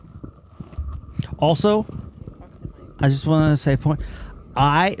Also, I just want to say a point.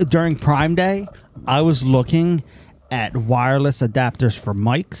 During Prime Day, I was looking at wireless adapters for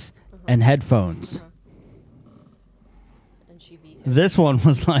mics and headphones. This one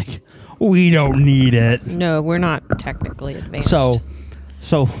was like, we don't need it. No, we're not technically advanced.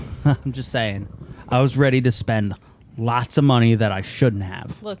 So I'm just saying, I was ready to spend lots of money that I shouldn't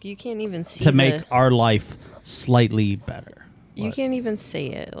have Look, you can't even see to make our life slightly better. You What? can't even see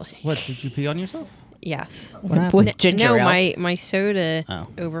it. What, did you pee on yourself? Yes. What happened? With ginger No, ale. my soda Oh.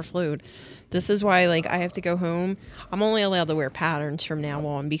 overflowed. This is why, like, I have to go home. I'm only allowed to wear patterns from now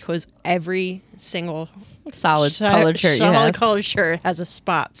on because every single Solid colored shirt you have. colored shirt has a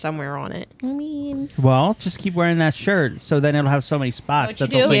spot somewhere on it. I mean, Well, just keep wearing that shirt, so then it'll have so many spots that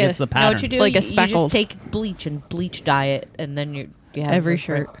they'll think it's the know pattern. what you do? It's like a You speckled. just take bleach and bleach dye it, and then you have Every the-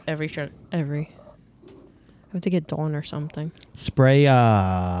 shirt. Every shirt. I have to get Dawn or something. Spray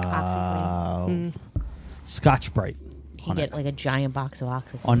Oxyclean. Scotch Brite You can get like a giant box of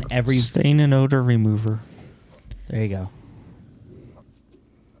Oxyclean. on every. Stain and odor remover. There you go.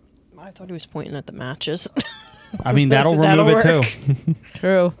 I thought he was pointing at the matches. I mean, that'll remove it work. too.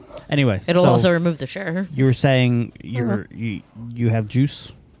 True. Anyway, It'll so also remove the shirt. you were saying you have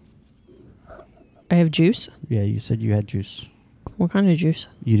juice. I have juice. Yeah, you said you had juice. What kind of juice?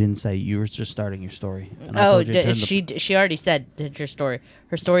 You didn't say. You were just starting your story. And I told you to turn the- she already said did your story.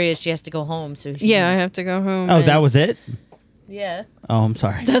 Her story is she has to go home, so she Yeah, I have to go home. Oh, and- that was it. yeah. Oh, I'm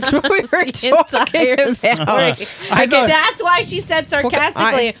sorry. That's what we were The talking entire about. story. I thought- That's why she said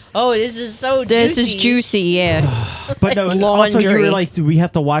sarcastically, "Oh, this is so This juicy." is juicy, yeah. But no, also you Laundry. were like, we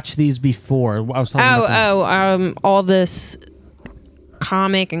have to watch these before. I was talking about all this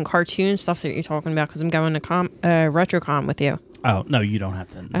comic and cartoon stuff that you're talking about because I'm going to RetroCon with you. Oh no, you don't have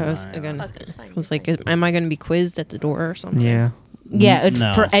to. I was gonna. I was like, am I going to be quizzed at the door or something? Yeah. Yeah,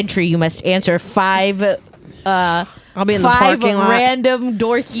 No. for entry you must answer 5 I'll be in the five parking lot. random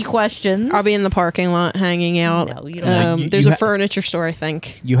dorky questions. I'll be in the parking lot hanging out. No, you don't. There's You a furniture store, I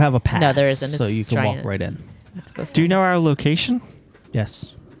think. You have a pass. No, there isn't. So It's you can walk giant. right in. Do you know our location?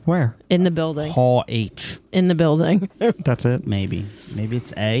 Yes. Where? In the building. Hall H. In the building. That's it. Maybe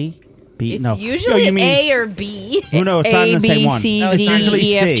it's A. B. It's no. usually you mean, A or B. Oh no, it's not in A, the same B, one. C, It's D, usually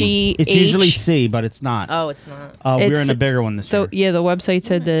E, F, C. G, It's H. usually C, but it's not. Oh, it's not. We're It's- in a bigger one this So year. yeah, the website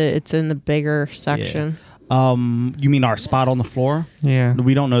said that it's in the bigger section. You mean our spot on the floor? Yeah.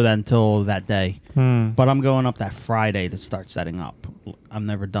 We don't know that until that day. Hmm. But I'm going up that Friday to start setting up. I've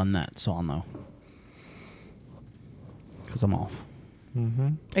never done that, so I'll know. Because I'm off. Mm-hmm.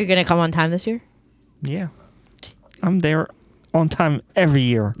 Are you gonna come on time this year? Yeah. I'm there on time every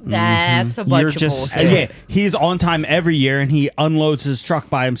year. That's a bunch You're of just- bullshit. Yeah, he's on time every year, and he unloads his truck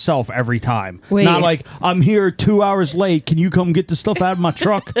by himself every time. Wait. Not like, I'm here 2 hours late. Can you come get the stuff out of my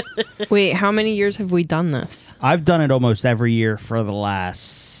truck? Wait, how many years have we done this? I've done it almost every year for the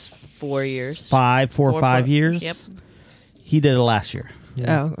last 4 years. 4 or 5 years. Yep. He did it last year.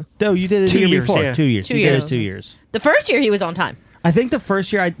 Oh, No, you did it 2 the year years, before. yeah. 2 years. 2 He did years. it 2 years. The first year he was on time. I think the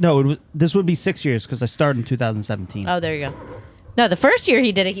first year this would be 6 years because I started in 2017. Oh, there you go. No, the first year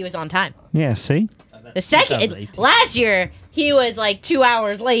he did it, he was on time. Yeah, see? The second, 2018. last year, he was like 2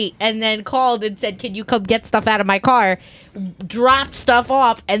 hours late and then called and said, "Can you come get stuff out of my car?" Dropped stuff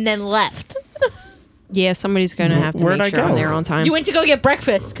off and then left. yeah. Somebody's gonna have to Where'd make I sure I'm go? there on time. You went to go get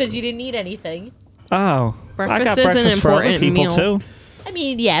breakfast because you didn't need anything. Oh. Breakfast I got is an breakfast for other important people, meal. too. I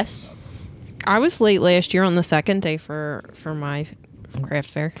mean, yes. I was late last year on the second day for my craft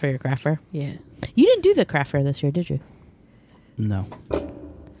fair. For your craft fair. Yeah. You didn't do the craft fair this year, did you? No.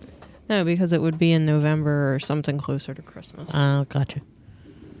 No, because it would be in November or something closer to Christmas. Oh, gotcha.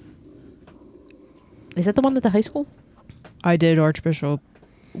 Is that the one at the high school? I did Archbishop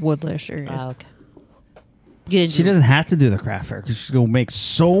Wood last year. Yeah. Oh, okay. You didn't She do- doesn't have to do the craft fair because she's going to make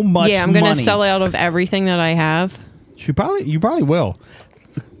so much money. Yeah, I'm gonna sell out of everything that I have. You probably will.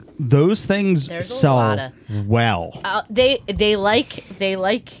 Those things There's a sell lot of- well. They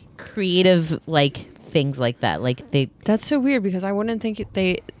like creative like things like that. Like they That's so weird because I wouldn't think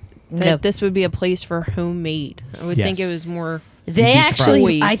that No. this would be a place for homemade. I would think it Yes. was more. they be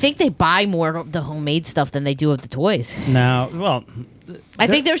actually surprised. I think they buy more of the homemade stuff than they do of the toys. Now, well, I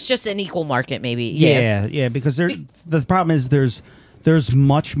think there's just an equal market maybe. yeah, because the problem is there's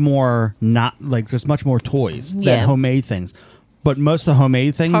much more there's much more toys Yeah. than homemade things. But most of the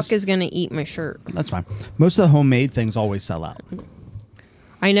homemade things, Huck is gonna eat my shirt. that's fine. Most of the homemade things always sell out.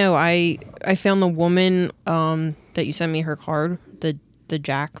 I know. I found the woman that you sent me her card, the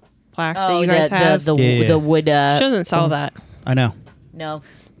Jack plaque that Oh, you guys have. Yeah. the wood she doesn't sell that. I know. no.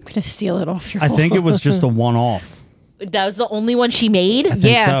 I'm gonna steal it off your I think wall. it was just a one-off. That was the only one she made? I think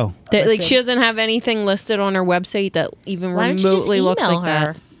Yeah. so. That, like Listen. she doesn't have anything listed on her website that even Why don't you just remotely looks email like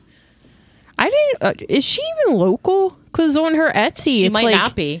her? that. I didn't. Is she even local? Because on her Etsy, She it's might like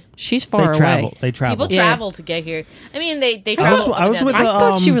not be. she's far They travel. away. They travel. People Yeah. travel to get here. I mean, they travel. I was with I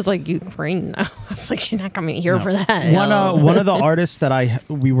thought she Um, was like Ukraine. I was like, she's not coming here No. for that. One of the artists that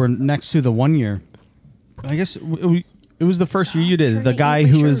we were next to the one year. I guess it was the first year you did it. The guy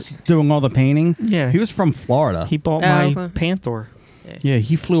who was doing all the painting. Yeah. He was from Florida. He bought Oh, my okay. Panther. Yeah,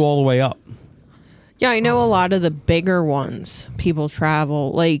 he flew all the way up. Yeah, I know a lot of the bigger ones. People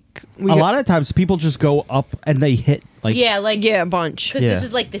travel like A lot of times people just go up and they hit like Yeah, like Yeah, a bunch. because this Yeah.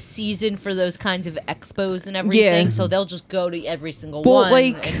 is like the season for those kinds of expos and everything. Yeah. So they'll just go to every single Well, one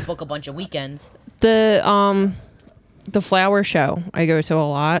like- and book a bunch of weekends. The flower show I go to a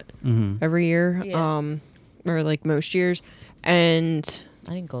lot every year. Yeah. Or like most years, and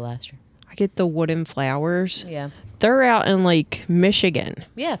I didn't go last year. I get the wooden flowers. Yeah, They're out in like Michigan,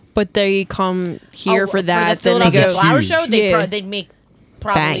 yeah. but they come here for that. For the then they Philadelphia go. Flower Huge. Show, Yeah. they'd make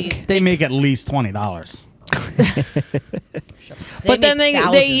probably. Bank. they make at least $20. But then make they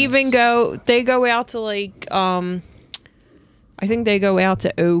thousands. even go. They go out to like I think they go out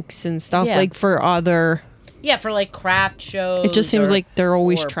to Oaks and stuff Yeah. like for other. Yeah, for like craft shows. It just seems or- like they're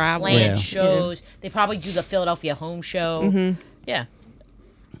always or traveling. Plant Yeah. shows. They probably do the Philadelphia Home Show. Mm-hmm. Yeah,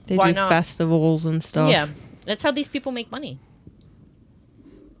 They Why do not? festivals and stuff. yeah. That's how these people make money.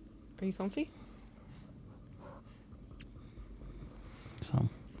 Are you comfy? So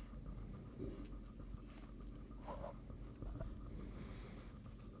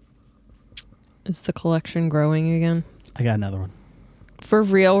Is the collection growing again? I got another one. For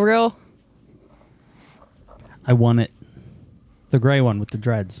real? I won it. The gray one with the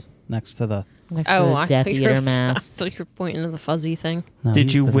dreads next to the. Next Oh, I Death thought you Eater were, I mask. thought you were pointing to the fuzzy thing. No, Did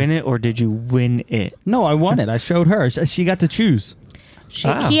he's you the- win it or did you win it? No, I won it. I showed her. She got to choose.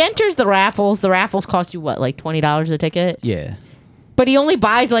 Ah. He enters the raffles. The raffles cost you what, like $20 a ticket? Yeah. But he only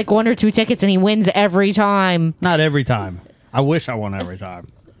buys like 1 or 2 tickets, and he wins every time. Not every time. I wish I won every time.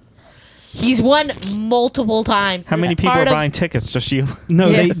 He's won multiple times. How many It's people part are of- buying tickets? Just you? No,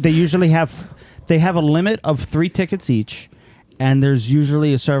 Yeah. they usually have a limit of 3 tickets each, and there's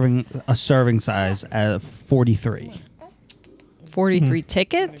usually a serving size of 43. 43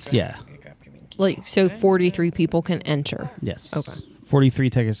 tickets? Yeah. Like, so 43 people can enter. Yes. Okay. 43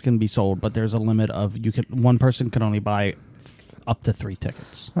 tickets can be sold, but there's a limit of one person can only buy up to 3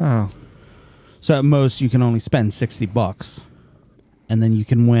 tickets. Oh. So at most you can only spend $60, and then you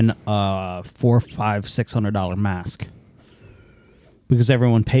can win a $400, $500, $600 mask because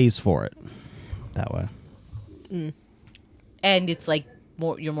everyone pays for it that way. And it's like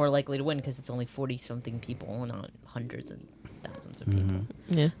you're more likely to win because it's only 40-something people, not hundreds and thousands of people.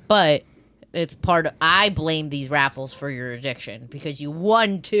 Yeah. But it's part of. I blame these raffles for your addiction because you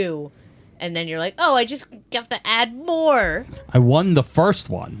won 2, and then you're like, oh, I just have to add more. I won the first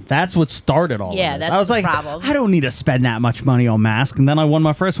one. That's what started all Yeah, of this. that's I was the like, problem. I don't need to spend that much money on mask. And then I won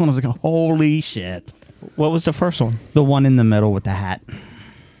my first one. I was like, holy shit. What was the first one? The one in the middle with the hat.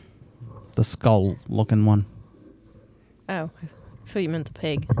 The skull looking one. Oh, so you meant the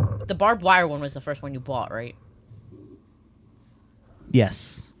pig. The barbed wire one was the first one you bought, right?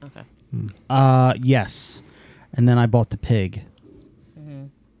 Yes. Okay. Yes. And then I bought the pig. Mm-hmm.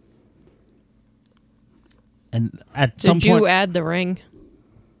 And at some Did you point, add the ring?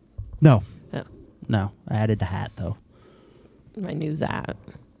 no, Oh, no, I added the hat though. I knew that.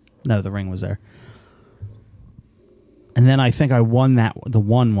 No, the ring was there. And then I think I won the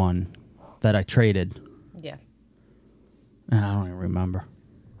one that I traded. Yeah. And I don't even remember.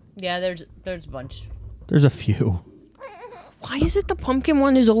 Yeah, there's a bunch. There's a few. Why is it the pumpkin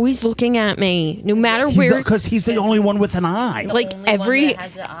one is always looking at me? No matter where. Because he's the only one with an eye. The Like only every- one that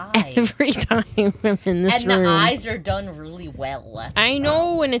has an eye. Every time I'm in this And room. the eyes are done really well. That's I the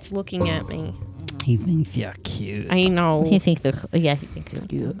know when it's looking at me. He thinks you're cute. I know. He thinks they're he thinks they're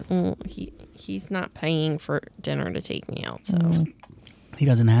cute. He's not paying for dinner to take me out, so He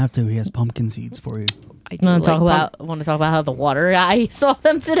doesn't have to. He has pumpkin seeds for you. I do Want to like talk about how the water guy saw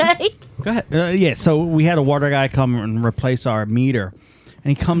them today? Go ahead. Yeah, so we had a water guy come and replace our meter.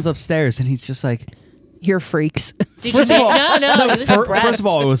 And he comes upstairs and he's just like, You're freaks. Did you make, no, he was impressed. first of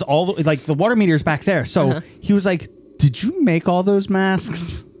all, it was all like the water meter's back there. So he was like, "Did you make all those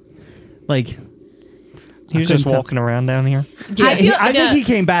masks?" Like He was just walking around down here. I feel- I no. think he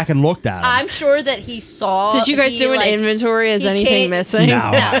came back and looked at him. I'm sure that he saw. Did you guys he, do an like, inventory? Is he anything came- missing?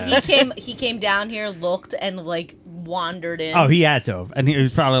 No. No, he came down here, looked, and like wandered in. Oh, he had to have. And he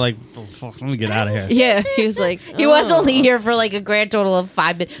was probably like, oh, fuck, let me get out of here. Yeah, he was like, He was "Oh." only here for like a grand total of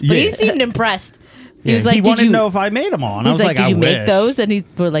 5 minutes, but he Yeah. seemed impressed. He was like, he "Did wanted you?" to know if I made them all. And I He's was like, like, "Did you I make wish. those?" And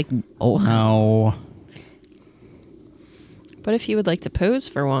we're like, "Oh, No. But if you would like to pose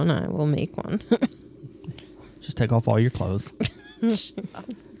for one, I will make one. Just take off all your clothes.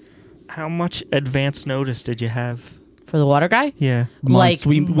 How much advance notice did you have? for the water guy." Yeah. Months.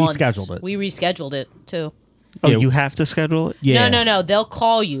 We months. scheduled it. We rescheduled it too. Oh, Yeah. you have to schedule it? Yeah. No. They'll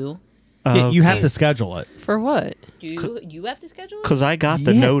call you. Yeah, you have Okay. to schedule it. For what? Do you have to schedule it? Because I got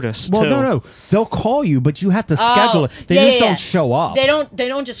the Yeah. notice, Well, too. no. They'll call you, but you have to Oh, schedule it. They yeah, just yeah. don't show up. They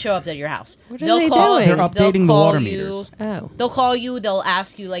don't just show up at your house. What are They'll they call, doing? They're they'll updating the call water you- meters. Oh. They'll call you. They'll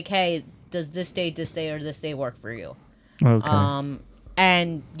ask you like, "Hey, does this day, or this day work for you?" Okay.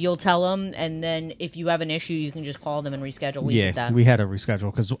 And you'll tell them, and then if you have an issue, you can just call them and reschedule. We did that. We had to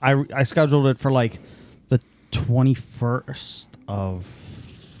reschedule because I scheduled it for like the 21st of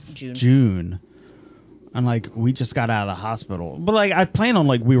June. And like we just got out of the hospital, but like I planned on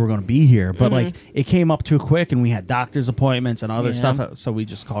like we were going to be here, but like it came up too quick, and we had doctor's appointments and other stuff, so we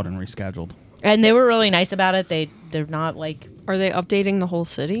just called and rescheduled. And they were really nice about it. They're not like, Are they updating the whole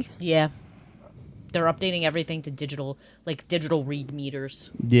city? yeah, they're updating everything to digital read meters.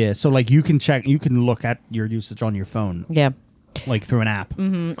 Yeah, so like you can look at your usage on your phone, Yeah, like through an app.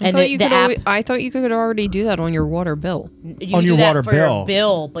 and I thought, the, you the could app I thought you could already do that on your water bill. you on do your that water for bill. your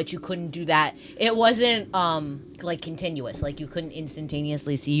bill, but you couldn't do that. It wasn't like continuous. Like you couldn't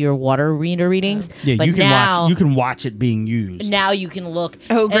instantaneously see your water meter readings. Yeah, but you can now, watch. You can watch it being used. now you can look.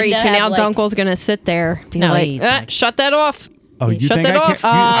 Oh, and great. they'll So have, now like- Dunkel's going to sit there. Be No, like, he's not. shut that off. Oh, you Shut think that I off. care?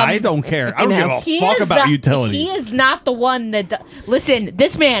 I don't care. I don't know. give a He fuck is about not- utilities. He is not the one that. Listen,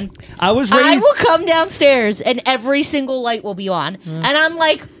 this man. I was I raised. will come downstairs and every single light will be on, and I'm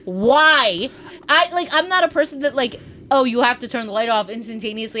like, why? I'm not a person that like, oh, you have to turn the light off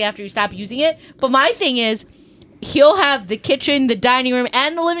instantaneously after you stop using it. But my thing is, he'll have the kitchen, the dining room,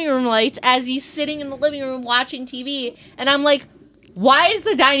 and the living room lights as he's sitting in the living room watching TV, and I'm like, why is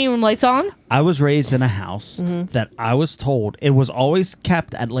the dining room lights on? I was raised in a house that I was told it was always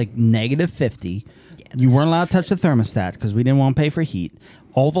kept at like -50. You weren't allowed to touch the thermostat because we didn't want to pay for heat.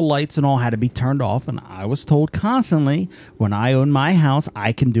 All the lights and all had to be turned off, and I was told constantly, when I own my house,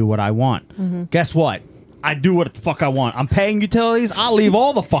 I can do what I want. Guess what? I do what the fuck I want. I'm paying utilities. I'll leave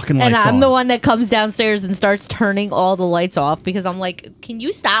all the fucking lights And I'm on. the one that comes downstairs and starts turning all the lights off because I'm like, can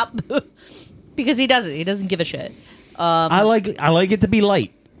you stop? Because he doesn't. He doesn't give a shit. I like it to be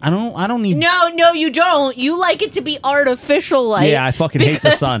light. I don't need. No, you don't. You like it to be artificial light. Yeah, I fucking hate the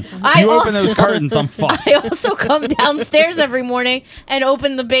because sun. I You open those also- curtains, I'm fucked. I also come downstairs every morning and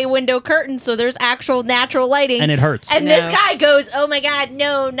open the bay window curtains so there's actual natural lighting. And it hurts. And No. this guy goes, "Oh my god,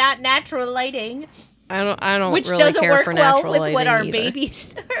 no, not natural lighting," I don't which really doesn't care work for well natural with what lighting our either.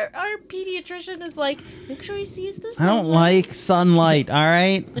 babies, our pediatrician is like. Make sure he sees the I don't sunlight." like sunlight. All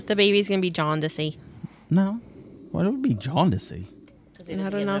right. The baby's going to be jaundicey. No. What would be jaundicey? Because he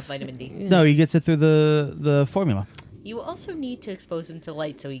Not doesn't get enough enough. vitamin D. No, he gets it through the formula. You also need to expose him to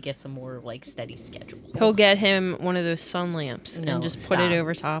light so he gets a more like steady schedule. He'll get him one of those sun lamps No, and just put it stop,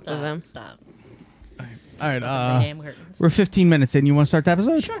 over top of him. Stop. All right. The damn curtains. We're 15 minutes in. You want to start the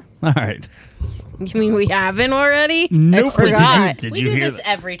episode? Sure. All right. You mean we haven't already? Nope. I forgot. Did We you do hear this that?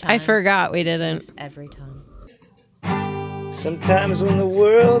 every time. I forgot we didn't. Every time. Sometimes when the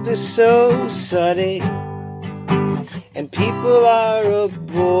world is so sudden and people are a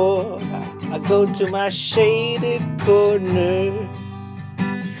bore, I go to my shaded corner,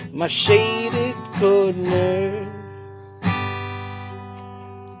 my shaded corner.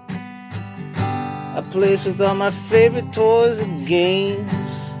 A place with all my favorite toys and games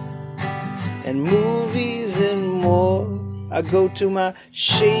and movies and more. I go to my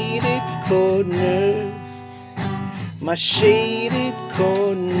shaded corner, my shaded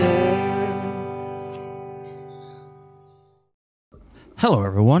corner. Hello,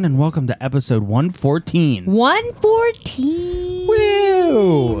 everyone, and welcome to episode 114. 114.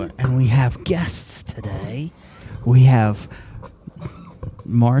 Woo! And we have guests today. We have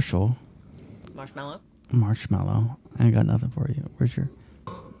Marshmallow. I ain't got nothing for you. Where's your...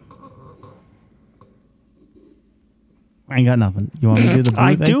 I ain't got nothing. You want me to do the blue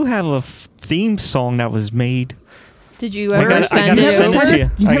I thing? do have a theme song that was made. Did you I ever gotta send send it it over? to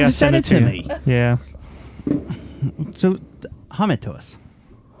you. You I never gotta sent send it to you. me. Yeah. So, hum it to us.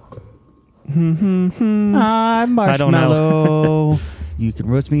 Mm-hmm. I'm I don't know. Marshmallow. You can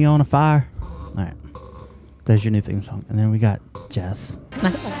roast me on a fire. All right. There's your new theme song. And then we got Jess.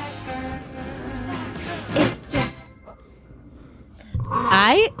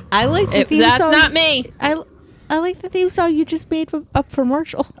 I like the theme That's song. not me. I like the theme song you just made up for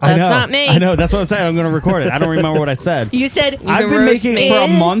Marshall. I That's know. not me. I know. That's what I'm saying. I'm going to record it. I don't remember what I said. You said I've can been roast making me. it for a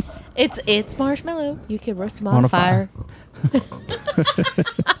Is month. It's marshmallow. You can roast them On on a fire.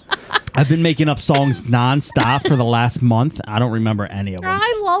 I've been making up songs nonstop for the last month. I don't remember any of them.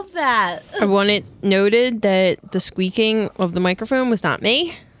 I love that. I want it noted that the squeaking of the microphone was not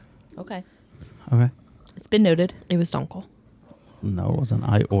me. Okay. Okay. It's been noted. It was Dunkel. No, it wasn't.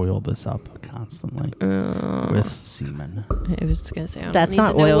 I oil this up constantly with semen. I was gonna say I don't That's need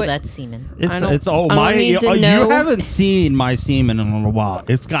not to know oil. what- That's semen. I don't- It's I don't my. need to You know. haven't seen my semen in a while.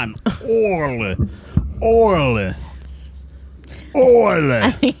 It's gotten oily.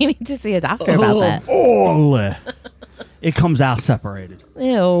 I think you need to see a doctor about that. Oily. It comes out separated.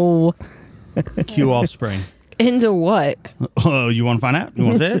 Ew. Cue Offspring. Into what? Oh, you want to find out? You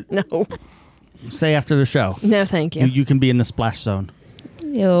want to say it? No, Stay after the show. no, thank you. You can be in the splash zone.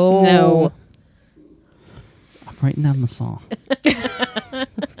 Ew. No, I'm writing down the song.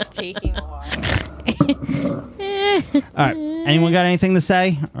 it's taking a while. All right. Anyone got anything to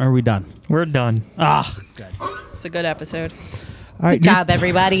say? Or are we done? We're done. Ah, good. It's a good episode. All right. Good job,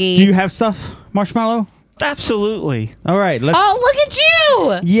 everybody. Do you have stuff, Marshmallow? Absolutely. All right. Let's. Oh, look at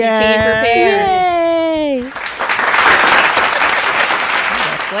you! yeah. came prepared. Yay!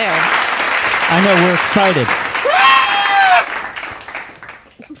 That's loud. I know we're excited.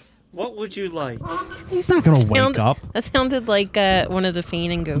 What would you like? He's not gonna wake up. That sounded like one of the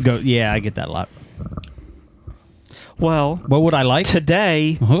fainting goats. Go. Yeah, I get that a lot. Well, What would I like?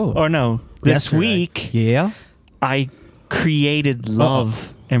 today, Oh. or no, this Yesterday. week, Yeah. I created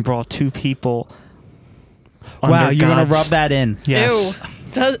love and brought two people. Wow, under you're gonna God's- rub that in. Yes.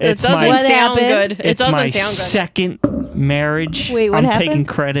 Ew. It It's doesn't my- What sound happened? good. It It's doesn't my sound good. second marriage. Wait, what I'm happened? taking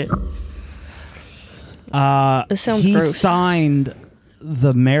credit. This sounds he gross. signed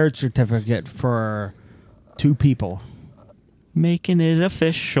the marriage certificate for two people, Making it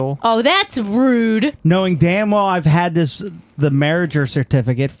official. Oh, that's rude. knowing damn well I've had the marriage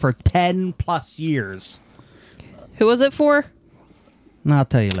certificate for 10+ years. Who was it for? No, I'll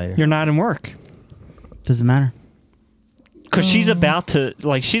tell you later. You're not in work. Doesn't matter. Because she's about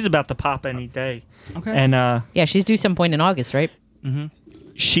to pop any day. Okay. And Yeah, she's due some point in August, right?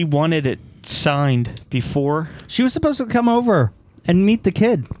 she wanted it signed before. She was supposed to come over and meet the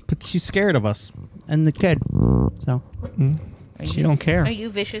kid, but she's scared of us and the kid. So, She don't care. Are you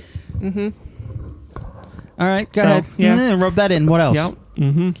vicious? all right, go So, ahead. yeah. Rub that in. What else? Yep.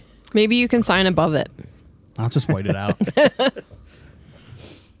 Mm-hmm. Maybe you can sign above it. I'll just wait it out.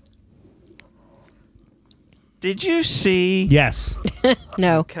 Did you see? Yes.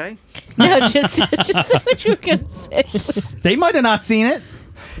 No. Okay. No, just say what you were going to say. They might have not seen it.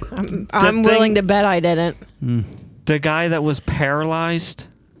 I'm willing to bet I didn't. The guy that was paralyzed,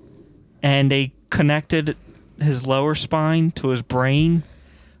 and they connected his lower spine to his brain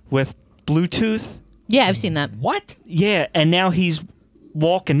with Bluetooth. Yeah, I've seen that. What? Yeah, and now he's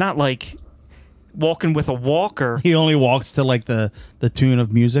walking, not like walking with a walker, He only walks to like the tune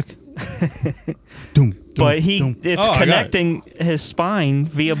of music. Doom, but doom. it's Oh, I got it. connecting his spine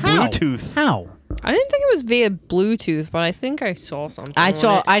via How? Bluetooth. How? I didn't think it was via Bluetooth, but I think I saw something. I on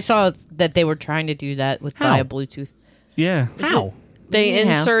saw it. I saw that they were trying to do that with How? via Bluetooth. Yeah. How? They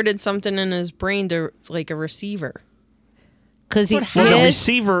Yeah. inserted something in his brain to like a receiver. Because he But how? Well, the his,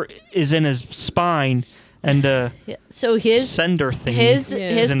 receiver is in his spine, and the so his sender thing his Yeah.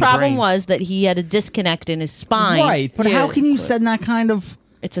 his is in the problem brain. was that he had a disconnect in his spine. Right, but how Yeah. can you send that kind of?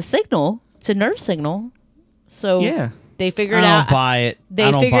 It's a signal. It's a nerve signal. So Yeah. they I figured don't out buy it. I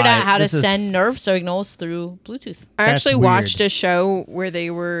they don't figured buy out it. how to This is- send nerve signals through Bluetooth. I That's actually weird. watched a show where they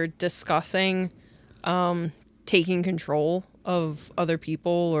were discussing taking control of other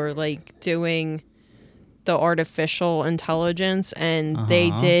people or like doing the artificial intelligence, and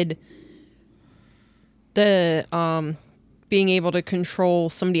they did the being able to control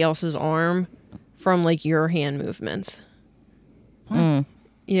somebody else's arm from like your hand movements.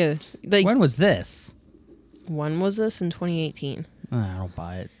 Yeah, like When was this? when was this? In 2018. I don't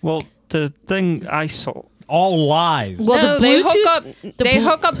buy it. Well, the thing I saw. All lies. Well, no, the they hook Bluetooth- up. the They Blu-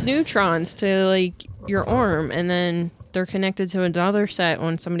 hook up neutrons to like your arm, and then they're connected to another set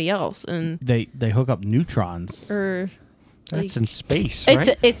on somebody else, and They hook up neutrons. or That's in space, It's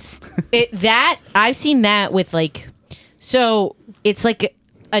right? it that I've seen that with like, so it's like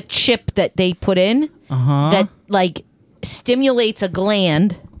a chip that they put in that like stimulates a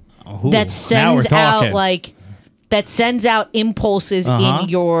gland Ooh, that now sends we're out talking. like that sends out impulses Uh-huh. in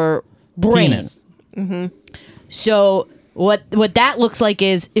your brain. Penis. So what that looks like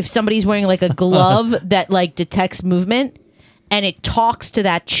is if somebody's wearing like a glove that like detects movement and it talks to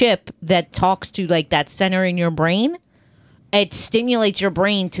that chip that talks to like that center in your brain, it stimulates your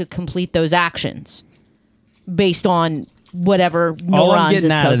brain to complete those actions based on whatever neurons. All I'm getting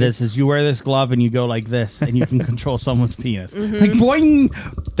it out of tells you. this is you wear this glove and you go like this, and you can control someone's penis. Like boing,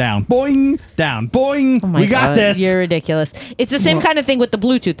 down, boing. Oh my We got God, this. You're ridiculous. It's the same kind of thing with the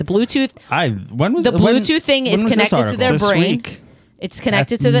Bluetooth. The Bluetooth The Bluetooth thing is connected to their This brain. week. It's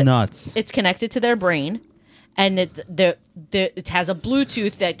connected That's to the nuts. It's connected to their brain, and it has a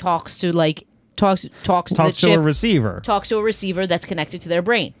Bluetooth that talks to the Talks to chip, a receiver. talks to a receiver that's connected to their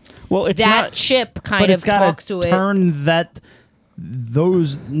brain. Well, it's That not. chip kind But of it's got talks to to it. turn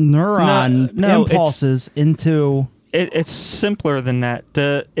those neuron No, it's- impulses into. It's simpler than that.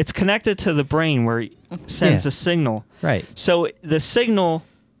 It's connected to the brain where it sends Yeah. a signal. Right. So the signal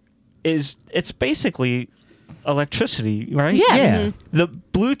it's basically electricity, right? Yeah. Yeah. The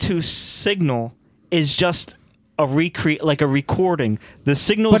Bluetooth signal is just a recording. The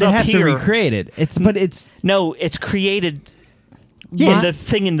signal's But it up has here. to recreate it. It's No, it's created Yeah. in the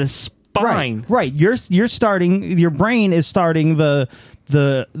thing in the spine. Right. You're starting. Your brain is starting the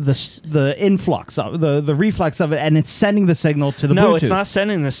influx of the reflex of it, and it's sending the signal to the No, Bluetooth. it's not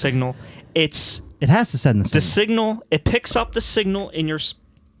sending the signal. It's It has to send the the signal. signal. It picks up the signal in your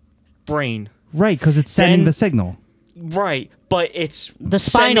brain. Right, because it's sending Then- the signal. Right, but it's The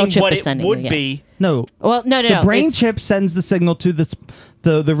spinal sending chip what is it sending would it, yeah. be. No. Well, no, The brain it's- chip sends the signal to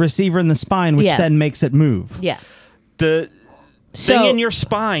the receiver in the spine, which Yeah. then makes it move. Yeah. The So thing in your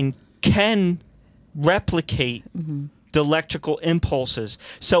spine can replicate Mm-hmm. the electrical impulses.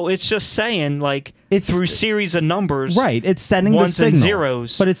 So it's just saying, like, It's- through series of numbers. Right, it's sending Ones the and signal.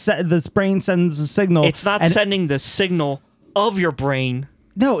 zeros. But the brain sends a signal. It's not and- sending the signal of your brain.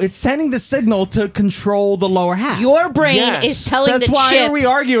 No, it's sending the signal to control the lower half. your brain Yes. is telling That's the why chip. are we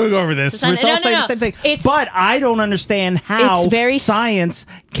arguing over this? So, We're no, all no, saying no. the same thing. It's- But I don't understand how It's very science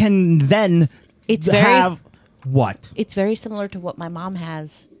can then It's very- have what? It's very similar to what my mom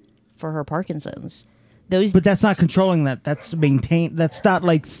has for her Parkinson's. Those But that's not controlling that. That's maintain. That's not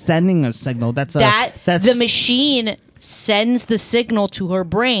like sending a signal. That's that's the machine sends the signal to her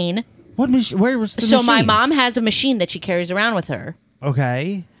brain. What machine? Where was the So my machine? mom has a machine that she carries around with her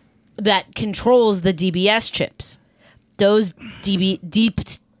Okay. that controls the DBS chips. Those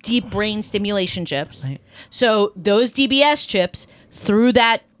deep brain stimulation chips. Right. So those DBS chips through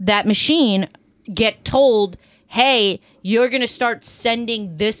that machine get told, "Hey, you're going to start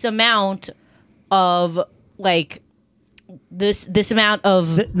sending this amount of like this amount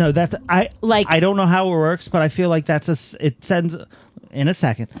of No, that's I. Like- I don't know how it works, but I feel like it sends. In a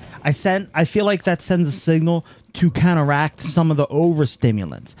second, I feel like that sends a signal to counteract some of the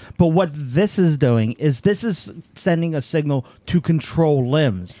overstimulants. But what this is doing is sending a signal to control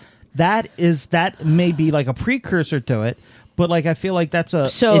limbs. That may be like a precursor to it, but like I feel like that's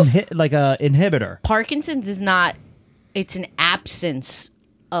like a inhibitor. Parkinson's is not. It's an absence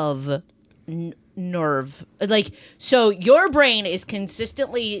of nerve. Like, so your brain is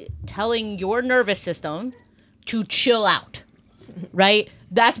consistently telling your nervous system to chill out, right?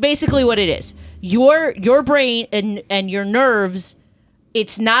 That's basically what it is. Your brain and your nerves.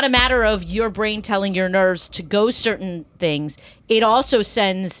 It's not a matter of your brain telling your nerves to go certain things. It also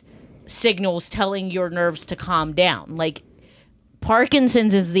sends signals telling your nerves to calm down. Like,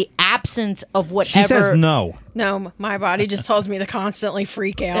 Parkinson's is the absence of whatever. She says no. No, my body just tells me to constantly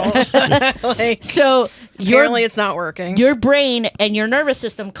freak out. Like, So apparently it's not working. your brain and your nervous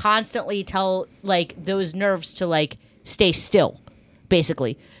system constantly tell like those nerves to like stay still.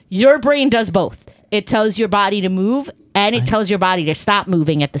 Basically, your brain does both. It tells your body to move and it tells your body to stop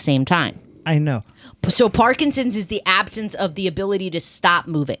moving at the same time. I know. So Parkinson's is the absence of the ability to stop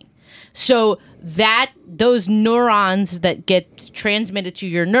moving. So that those neurons that get transmitted to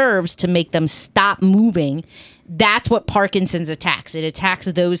your nerves to make them stop moving, that's what Parkinson's attacks. It attacks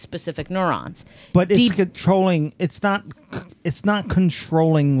those specific neurons. But it's Deep- controlling. It's not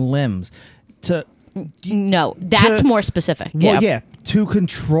controlling limbs. No, that's to- more specific. Well, yeah, to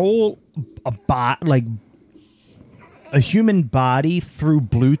control a human body through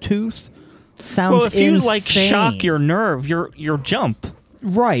Bluetooth sounds Well, if you like insane. shock your nerve, your jump.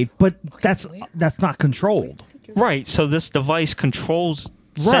 right, but that's not controlled. Right. So this device controls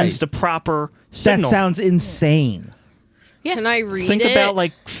Right. sends the proper signal. That sounds insane. Can I read Think it? about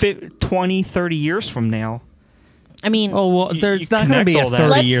like 20, 30 years from now. I mean, Oh well, You- there's you not going to be connect a all that. 30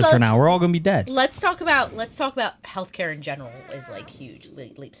 Let's- years from let's- now. We're all going to be dead. let's talk about healthcare in general is like huge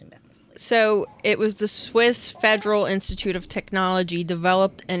leaps and bounds. So it was the Swiss Federal Institute of Technology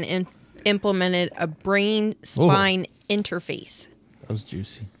developed and implemented a brain-spine interface. That was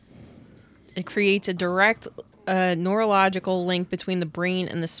juicy. It creates a direct neurological link between the brain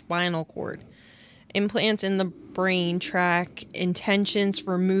and the spinal cord. Implants in the brain track intentions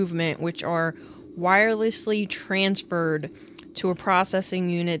for movement, which are wirelessly transferred to a processing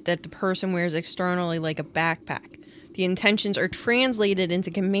unit that the person wears externally like a backpack. The intentions are translated into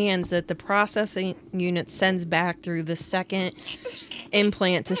commands that the processing unit sends back through the second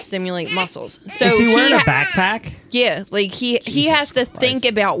implant to stimulate muscles. So Is he wearing a backpack? Yeah, like he has to Christ. think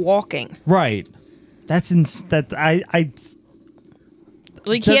about walking. Right. I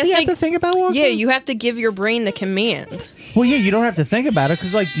Like does he has he have to think about walking? Yeah, you have to give your brain the command. Well, yeah, you don't have to think about it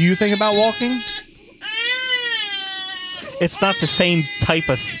because, like, do you think about walking? It's not the same type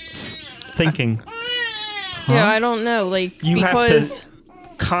of thinking. Yeah, I don't know, like You because have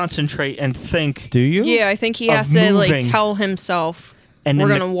to concentrate and think. Do you? yeah, I think he of has to like moving. tell himself And we're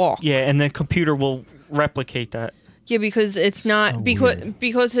then gonna walk. Yeah, and the computer will replicate that. Yeah, because it's not So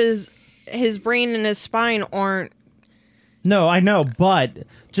because his brain and his spine aren't. No, I know, but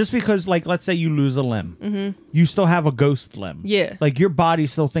just because, like, let's say you lose a limb, you still have a ghost limb. Yeah. Like, your body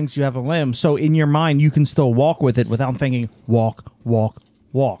still thinks you have a limb, so in your mind, you can still walk with it without thinking, walk, walk,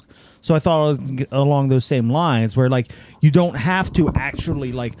 walk. So I thought it was along those same lines where, like, you don't have to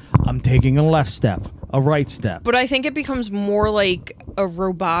actually, like, I'm taking a left step, a right step. But I think it becomes more like a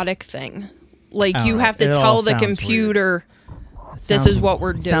robotic thing. Like you right. have to It all tell the sounds computer this Sounds- is what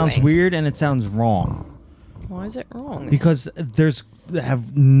we're doing. Sounds weird and it sounds wrong. Why is it wrong? Because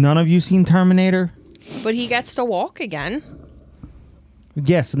have none of you seen Terminator? But he gets to walk again.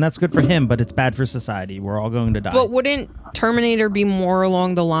 Yes, and that's good for him, but it's bad for society. We're all going to die. But wouldn't Terminator be more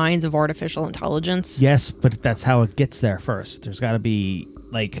along the lines of artificial intelligence? Yes, but that's how it gets there first. There's got to be,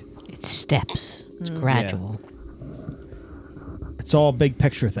 like, It's steps. It's gradual. it's all a big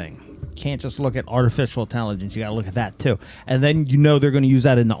picture thing. You can't just look at artificial intelligence. You got to look at that, too. And then you know they're going to use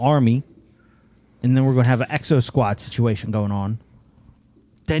that in the Army. And then we're going to have an exo squad situation going on.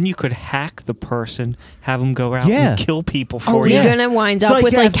 Then you could hack the person, have them go out Yeah. and kill people for Are you. we yeah. gonna wind up Like,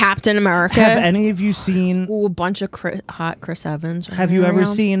 with have- like Captain America? Have any of you seen... Ooh, a bunch of hot Chris Evans. Have you running ever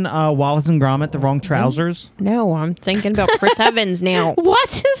around? seen Wallace and Gromit, The Wrong Trousers? No, I'm thinking about Chris Evans now.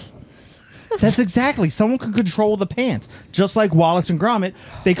 What? That's exactly. Someone could control the pants. Just like Wallace and Gromit,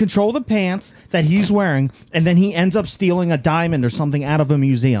 they control the pants that he's wearing, and then he ends up stealing a diamond or something out of a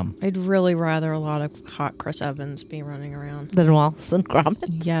museum. I'd really rather a lot of hot Chris Evans be running around. Then Wallace and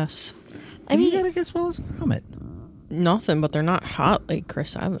Gromit. Yes. I You mean, got against Wallace and Gromit? Nothing, but they're not hot like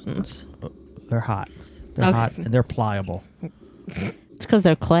Chris Evans. They're hot. They're Okay. hot, and they're pliable. it's because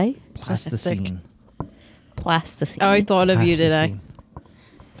they're clay. Plasticine. Plasticine. Oh, I thought of you today. Plasticine.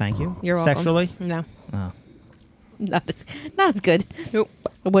 Thank you. You're welcome. Sexually? No. Oh. not as good. Nope.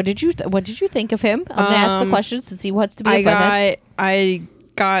 What did you think of him? I'm gonna ask the questions to see what's to be. I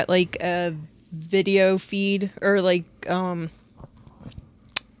got like a video feed or like a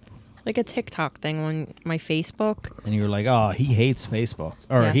TikTok thing on my Facebook. And you were like, oh, he hates Facebook.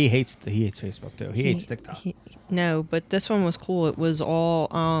 Or Yes. he hates Facebook, too. He hates TikTok. No, but this one was cool. It was all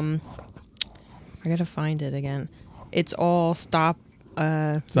I gotta find it again. It's all stop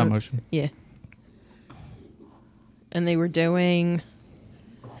motion. Yeah. And they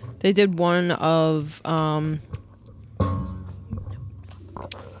did one of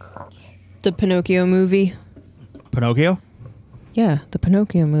the Pinocchio movie. Pinocchio? Yeah, the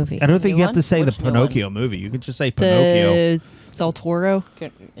Pinocchio movie. I don't think New you have one? to say Which the new Pinocchio movie. You could just say Pinocchio. The Del Toro.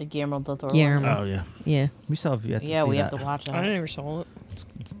 Guillermo del Toro. Guillermo. Oh, yeah. Yeah. We still have yet to Yeah, see we that. have to watch it. I never saw it.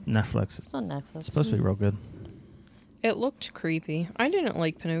 It's Netflix. It's on Netflix. It's supposed to be real good. It looked creepy. I didn't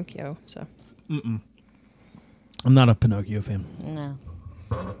like Pinocchio, so I'm not a Pinocchio fan. No.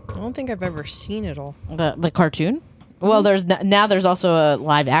 I don't think I've ever seen it all. The cartoon. Well, there's now there's also a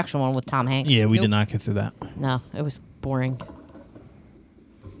live action one with Tom Hanks. Yeah, we Nope. did not get through that. No, it was boring.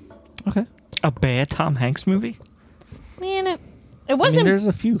 Okay. A bad Tom Hanks movie? Man, it I wasn't mean, there's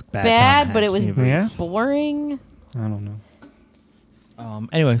a few bad, bad, Tom but it Hanks was movies. Yeah? boring. I don't know.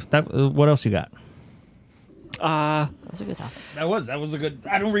 Anyway, what else you got? That was a good topic. That was a good.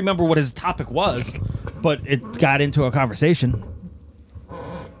 I don't remember what his topic was, but it got into a conversation.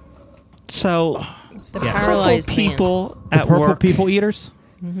 So, The Yeah. paralyzed couple people The at purple work. people eaters.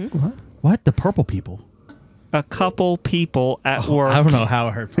 What? What? The purple people? A couple people at work. I don't know how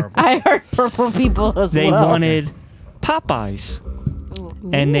I heard purple. I heard purple people as They well. wanted Popeyes,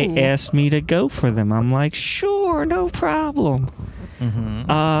 and they asked me to go for them. I'm like, sure, no problem.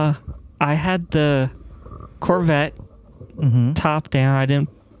 I had the Corvette top down. I didn't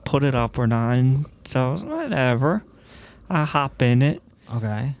put it up or not, and so whatever. I hop in it,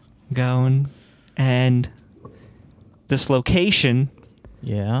 Okay. going, and this location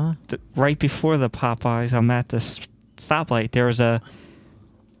Yeah. right before the Popeyes, I'm at the stoplight. There was a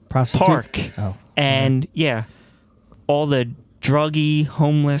Prostitute. park, Oh. and yeah, all the druggy,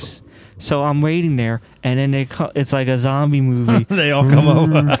 homeless. So I'm waiting there, and then it's like a zombie movie. They all come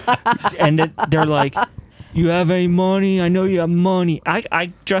over. And they're like, "You have any money? I know you have money."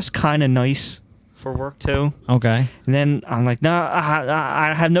 I dress kind of nice for work too. Okay. And then I'm like, "No,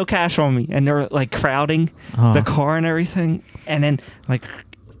 I have no cash on me." And they're like crowding the car and everything. And then like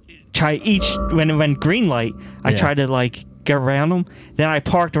when it went green light, I tried to like get around them. Then I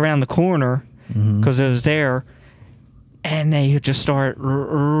parked around the corner because it was there. And they just start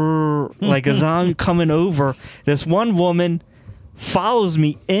like a zombie coming over. This one woman follows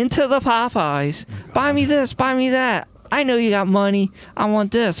me into the Popeyes. Buy me this, buy me that. I know you got money. I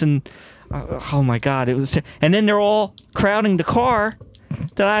want this. And oh my God, it was. And then they're all crowding the car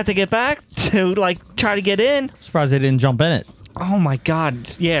that I have to get back to, like try to get in. Surprised they didn't jump in it. Oh my God,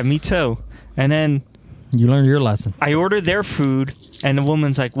 yeah, me too. And then you learned your lesson. I ordered their food, and the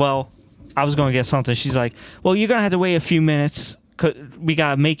woman's like, "Well, I was going to get something." She's like, "Well, you're going to have to wait a few minutes. 'Cause we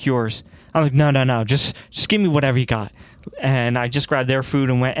got to make yours." I'm like, no. Just give me whatever you got. And I just grabbed their food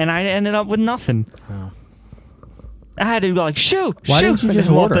and went, and I ended up with nothing. Oh. I had to be like, shoot. Why didn't you just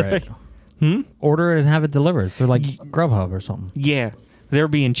order it? Hmm? Order it and have it delivered. They're like Grubhub or something. Yeah, they're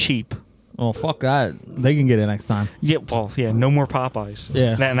being cheap. Well, fuck that. They can get it next time. Yeah, well, yeah, no more Popeyes.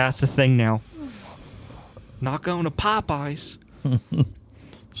 Yeah. And that's the thing now. Not going to Popeyes.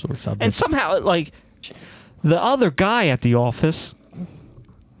 Sort of subject. And somehow, like, the other guy at the office.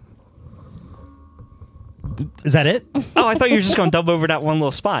 Is that it? Oh, I thought you were just going to dub over that one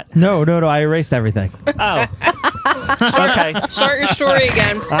little spot. No. I erased everything. Oh. Okay. Start your story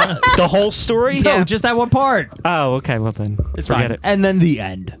again. The whole story? No, just that one part. Oh, okay. Well, then. It's forget fine. it. And then the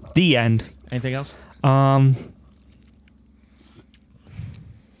end. The end. Anything else?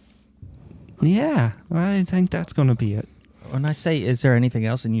 Yeah, I think that's going to be it. When I say, is there anything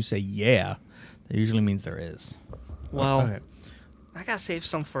else, and you say, yeah, that usually means there is. Well, Okay. I got to save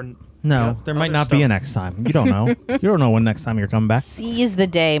some for... No, there might not be a next time. You don't know. You don't know when next time you're coming back. Seize the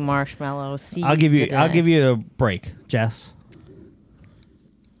day, Marshmallow. Seize I'll give the day. you a break, Jess.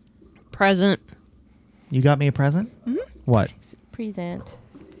 Present. You got me a present? Mm-hmm. What? Present.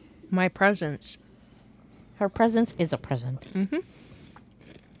 My presents. Her presence is a present. Mm-hmm.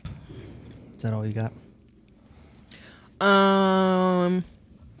 Is that all you got? I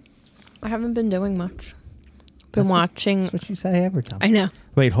haven't been doing much. Been watching. That's what you say every time. I know.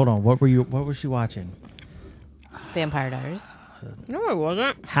 Wait, hold on. What was she watching? Vampire Diaries. No, I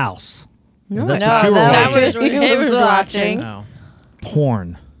wasn't. House. No, That's I what you were that watching. was what he was watching. No.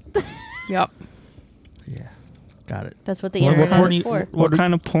 Porn. Yep. Yeah. Got it. That's what the What internet porn is you- for. What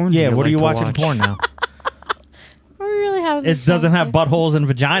kind of porn do Yeah, you what are like you to watching watch? porn now? We really have. It doesn't have buttholes and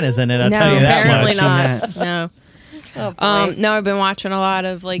vaginas in it, I'll No, tell you that apparently much. not. No. Oh, boy. No, I've been watching a lot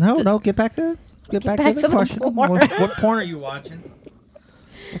of like. No, get back to back the to the question. porn. What porn are you watching?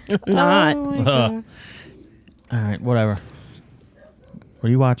 Not. Oh, my Ugh. God. All right, whatever. What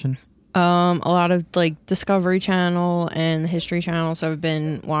are you watching? A lot of like Discovery Channel and the History Channel. So I've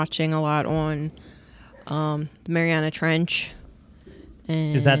been watching a lot on the Mariana Trench.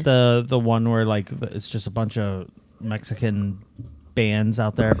 And Is that the one where like it's just a bunch of Mexican bands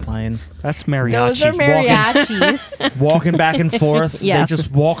out there playing, That's mariachi. Those are mariachis. walking back and forth? Yes. They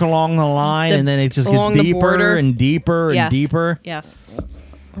just walk along the line, and then it just along gets the deeper border. and deeper and Yes. deeper. Yes.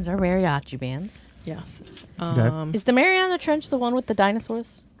 Those are mariachi bands. Yes. Is the Mariana Trench the one with the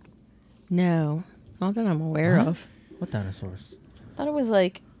dinosaurs? No, not that I'm aware What? of. What dinosaurs? I thought it was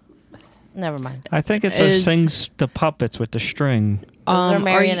like. Never mind. I think it's those Is- things, the puppets with the string. Those are Are you-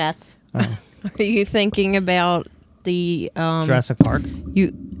 marionettes. Are you thinking about the Jurassic Park.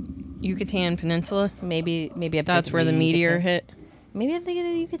 Yucatan Peninsula? Maybe I'm That's thinking where the meteor Yucatan. hit. Maybe I'm thinking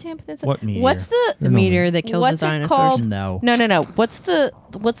of the Yucatan Peninsula. What meteor? What's the The meteor that killed What's the it dinosaurs. called? No. No. What's the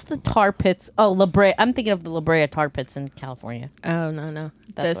tar pits? Oh, La Brea. I'm thinking of the La Brea tar pits in California. Oh no.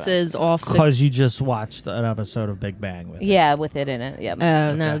 That's This what I was is off the. Because you just watched an episode of Big Bang with it. Yeah, with it in it. Yeah.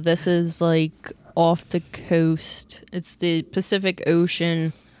 Oh no, Okay. this is like off the coast. It's the Pacific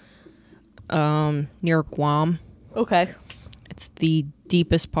Ocean, near Guam. Okay. It's the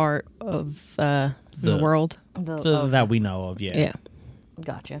deepest part of the The- world. So that we know of, yeah. Yeah.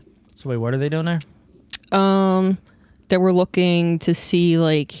 Gotcha. So wait, what are they doing there? They were looking to see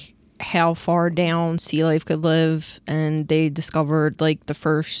like how far down sea life could live, and they discovered like the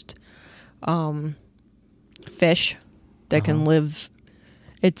first fish that can live.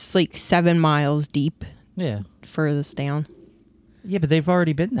 It's like 7 miles deep Yeah. furthest down. Yeah, but they've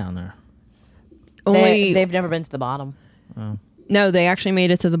already been down there. Only They've never been to the bottom. no, they actually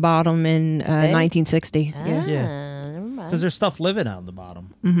made it to the bottom in they? 1960. Yeah. Yeah. Never mind. Because there's stuff living out the bottom.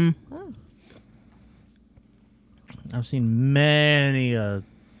 Mm-hmm. I've seen many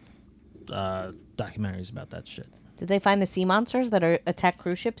documentaries about that shit. Did they find the sea monsters that attack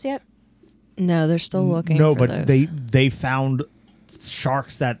cruise ships yet? No, they're still looking. No, for but those. they found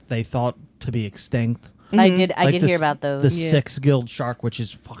sharks that they thought to be extinct. I did Like hear about those. The six-gilled shark, which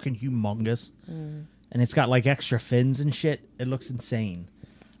is fucking humongous, and it's got like extra fins and shit. It looks insane.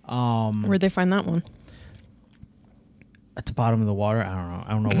 Where'd they find that one? At the bottom of the water, I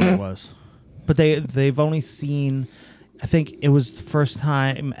don't know where it was, but they've only seen. I think it was the first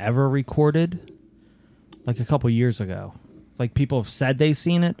time ever recorded, like a couple years ago. Like people have said they've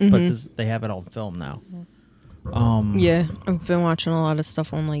seen it, but they have it on film now. Yeah, I've been watching a lot of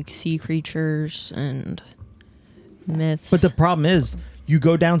stuff on like sea creatures and myths. But the problem is, you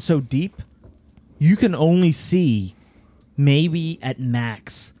go down so deep, you can only see maybe at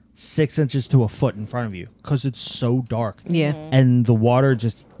max 6 inches to a foot in front of you because it's so dark. Yeah. And the water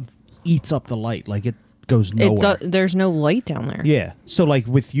just eats up the light. Like it goes nowhere. There's no light down there. Yeah. So like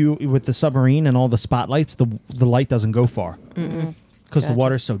with the submarine and all the spotlights, the light doesn't go far. Because the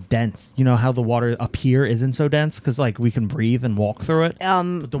water's so dense. You know how the water up here isn't so dense? Because like we can breathe and walk through it.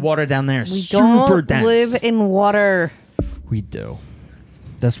 But the water down there is We super don't dense. live in water. We do.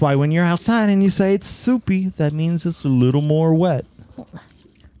 That's why when you're outside and you say it's soupy, that means it's a little more wet.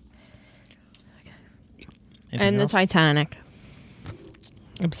 Anything And the else? Titanic.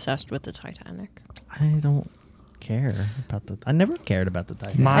 Obsessed with the Titanic. I don't care about the. I never cared about the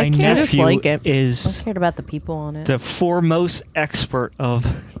Titanic. My can't just nephew like it. I is cared about the people on it. the foremost expert of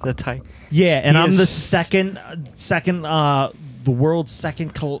the type. Yeah, and He I'm is- the the world's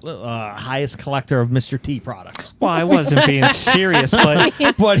second highest collector of Mr. T products. Well, I wasn't being serious, but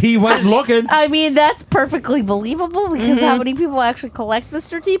But he went looking. I mean, that's perfectly believable because how many people actually collect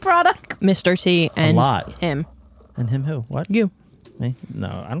Mr. T products? Mr. T and lot. him. And him who? What? You. Me?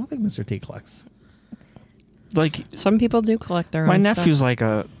 No, I don't think Mr. T collects. like Some people do collect their my own nephew's stuff. like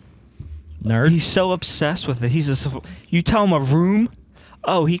a. Nerd? He's so obsessed with it. He's just. You tell him a room,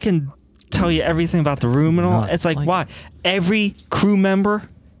 oh, he can tell you everything about the room and all. nuts. It's like, Like- why? Every crew member,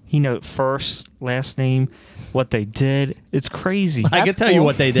 he knows first, last name, what they did. It's crazy. I can That's tell you cool.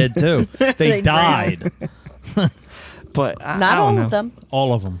 what they did, too. They They died. But I Not don't all know. of them.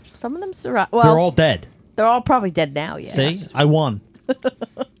 All of them. Some of them survived. Well, They're all dead. probably dead now. Yeah. See? I won.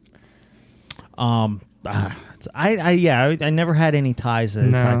 I never had any ties to the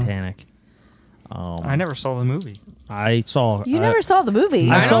No. Titanic. I never saw the movie. I saw. You never saw the movie.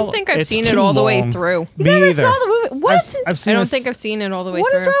 I I saw- don't think I've it's seen it too all the way long. through. You Me never either. saw the movie. What? I've I seen don't a think s- I've seen it all the way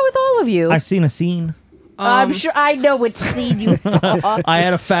What through. is wrong with all of you? I've seen a scene. I'm sure I know which scene you saw. I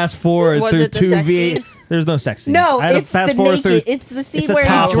had to fast forward Was through it the 2 sex V8. scene? There's no sex scenes. No, I had to it's fast the forward naked. through It's the scene it's a where he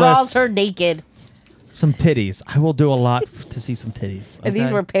topless- draws her naked, some titties. I will do a lot to see some titties. and these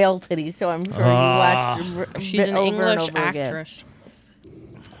okay? were pale titties. So I'm sure you watched. She's an over English and over again. actress.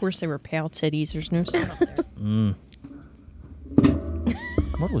 Of course, they were pale titties. There's no sun up there.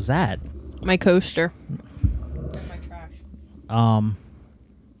 What was that? My coaster.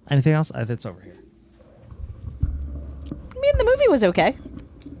 Anything else? It's over here. I mean, the movie was okay.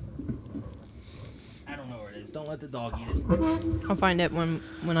 I don't know where it is. Don't let the dog eat it. I'll find it when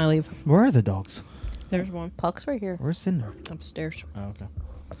I leave. Where are the dogs? There's one Puck's right here. Where's Cinder? upstairs. Oh, okay.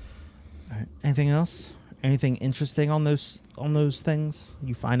 All right. Anything else? Anything interesting on those things?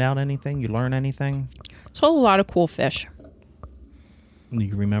 You find out anything? You learn anything? Saw a lot of cool fish. Do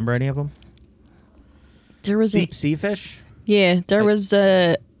you remember any of them? There was Deep sea fish? there was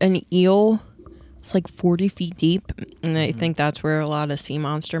an eel. It's like 40 feet deep, and I think that's where a lot of sea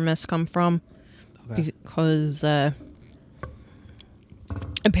monster myths come from. Okay. Because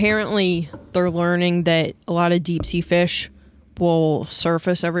apparently they're learning that a lot of deep sea fish will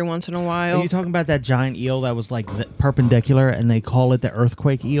surface every once in a Are while. you talking about that giant eel that was like perpendicular and they call it the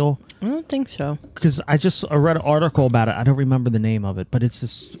earthquake eel? I don't think so. Because I read an article about it. I don't remember the name of it, but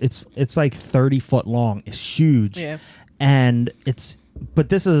it's like 30 foot long. It's huge. Yeah. And I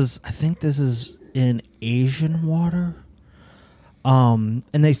think this is in Asian water. And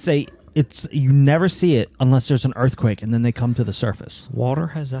they say you never see it unless there's an earthquake and then they come to the surface. Water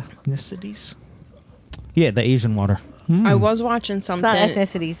has ethnicities. Yeah, the Asian water. I was watching It's something, not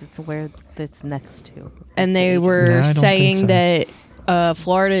ethnicities. It's where it's next to. and they No, were I don't saying think that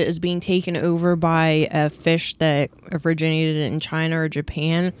Florida is being taken over by a fish that originated in China or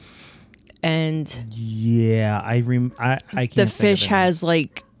Japan, and Yeah, I can't the think of fish it. has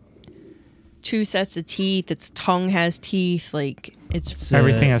like 2 sets of teeth. Its tongue has teeth. Like it's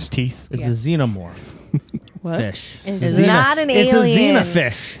Everything has teeth. It's Yeah. a xenomorph what? fish. It's Is it? not an It's alien. a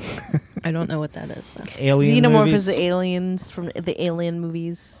xenofish. I don't know what that is. So. Alien Xenomorph movies. is the aliens from the Alien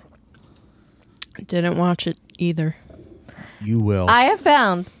movies. I didn't watch it either. You will. I have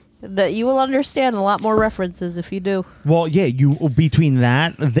found that you will understand a lot more references if you do. Well, yeah, you between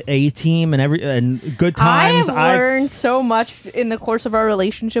that, the A-Team, and Good Times. I have learned so much in the course of our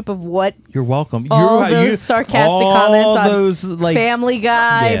relationship of what You're welcome. all those sarcastic comments on those, like, Family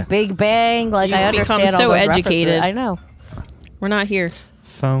Guy, yeah. Big Bang. Like, You've I become understand so all those educated. references. I know. We're not here.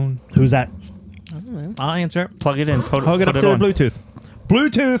 Phone. Who's that? I'll answer it. Plug it in. Hook it up to the on. Bluetooth.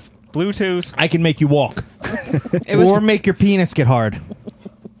 Bluetooth. Bluetooth. I can make you walk, It was. or make your penis get hard.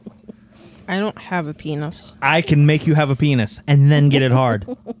 I don't have a penis. I can make you have a penis and then get it hard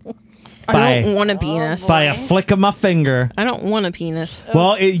I don't want a penis. by a flick of my finger. I don't want a penis.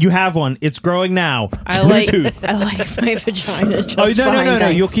 Well, you have one. It's growing now. I Bluetooth. like my vagina just Oh no, fine. no!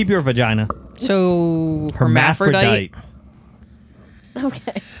 thanks. You'll keep your vagina. So hermaphrodite.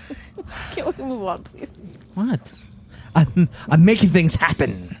 Okay. Can we move on, please? What? I'm making things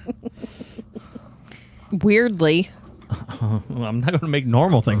happen. Weirdly, Well, I'm not going to make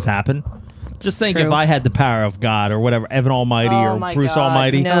normal things happen. Just think True. if I had the power of God or whatever, Evan Almighty Oh or my Bruce God,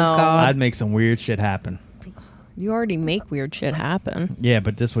 Almighty, no. Oh, God. I'd make some weird shit happen. you already make weird shit happen. Yeah,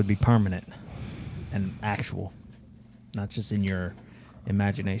 but this would be permanent and actual, not just in your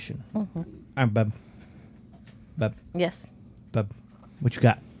imagination. Bub. Bub. Yes. Bub. What you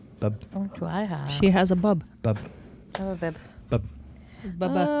got? Bub. What do I have? She has a bub. Bub. Oh, babe. Bub.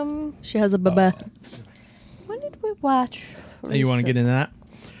 Bubba. She has a bubba. When did we watch? You want to get into that?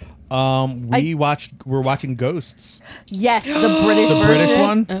 We're watching Ghosts. Yes, the British The version. British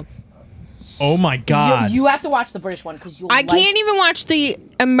one? Oh. Oh my God. You have to watch the British one because you'll. I can't even watch the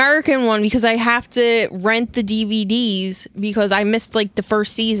American one because I have to rent the DVDs because I missed like the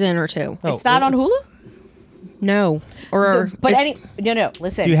first season or two. Oh, It's not on Hulu. No. Or But it- no.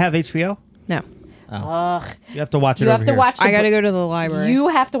 Listen. Do you have HBO? no. Ugh. You have to watch it You over have to here. watch. The I gotta Br- go to the library. You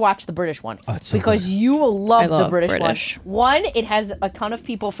have to watch the British one Oh, it's so because good. you will love, I the love British, British. one. One, it has a ton of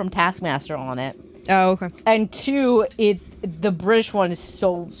people from Taskmaster on it, Oh, okay. and two, the British one is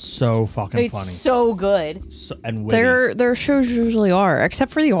so So fucking it's funny. so good. So, and witty. Their shows usually are,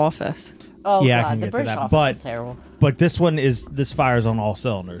 except for The Office. Oh Yeah, I God, can the get to British that, office but- is terrible. But this one this fires on all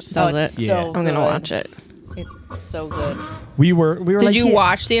cylinders. Does it's it? Yeah. so I'm gonna good. watch it. It's so good. We were Did like, you yeah.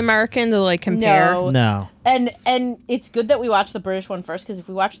 watch the American to like compare? No. No. And it's good that we watched the British one first because if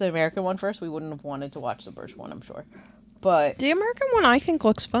we watched the American one first, we wouldn't have wanted to watch the British one. I'm sure, but The American one I think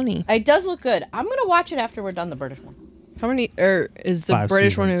looks funny. it does look good. I'm gonna watch it after we're done the British one. How many? Or is the 5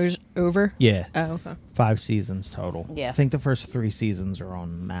 British seasons. one over? Yeah. Oh, okay. 5 seasons total. Yeah. I think the first 3 seasons are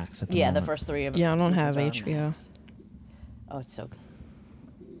on Max at the Yeah, moment. the first 3 of Yeah, I don't have seasons are on HBO. Max. Oh, it's so good.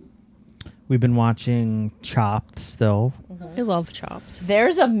 We've been watching Chopped still. I love Chopped.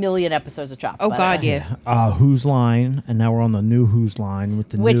 There's a million episodes of Chopped. Oh by the God, way, yeah. Who's Line, and now we're on the new Who's Line with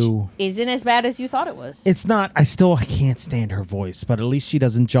the which new. isn't as bad as you thought it was. It's not. I can't stand her voice, but at least she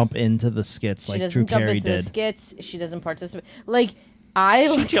doesn't jump into the skits She like Drew doesn't jump Carey into the did. skits. She doesn't participate. Like I She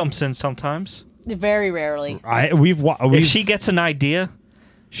like, jumps in sometimes. very rarely. We've If she gets an idea,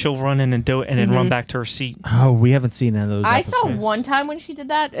 she'll run in and do it, and then run back to her seat. Oh, we haven't seen any of those. I saw episodes. one time when she did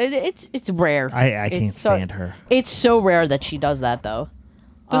that. It's rare. I It's can't so- stand her. It's so rare that she does that though.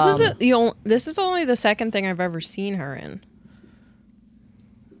 This is only the second thing I've ever seen her in.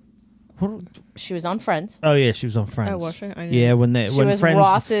 What- She was on Friends. Oh yeah, she was on Friends. Oh, was she? I didn't Yeah, know. when She when was Friends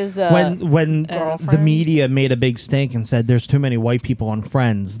Ross's when the girlfriend. media made a big stink and said there's too many white people on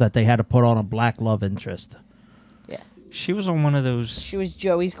Friends that they had to put on a black love interest. Yeah, She was on one of those she was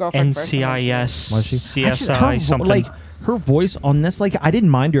Joey's girlfriend. first, and then NCIS, Was she? CSI, Actually, her something. Like her voice on this, like I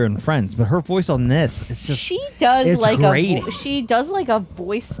didn't mind her in Friends, but her voice on this, it's just She does it's like grating. she does like a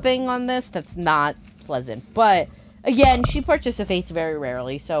voice thing on this that's not pleasant. But again, she participates very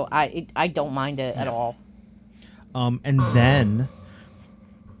rarely, so I don't mind it at all. and then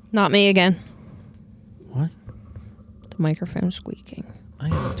Not me again. what? The microphone squeaking. I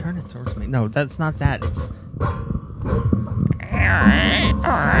gotta turn it towards me. No, that's not that. It's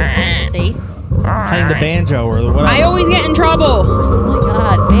Steve. playing the banjo or whatever. I always get in trouble. Oh my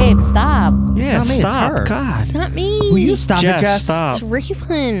God, babe, stop! yeah, not me, it's her. stop. God. It's not me. Will you stop Jess, it, Jess? stop. It's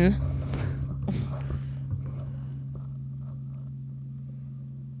Raylan.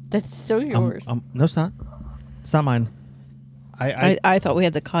 That's so yours. No, it's not. It's not mine. I thought we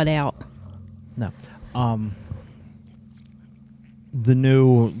had to cut out. No. The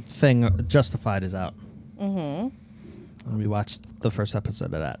new thing, Justified, is out. Mm-hmm. And we watched the first episode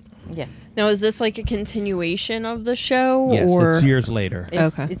of that. Yeah, Now, is this like a continuation of the show, Yes, or it's years later.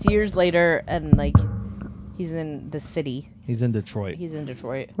 Okay. it's years later, and like he's in the city. He's in Detroit, He's in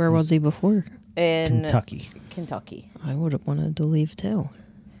Detroit, where was he before? in Kentucky. Kentucky. I would have wanted to leave too.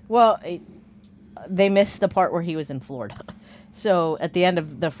 Well, they missed the part where he was in Florida. So at the end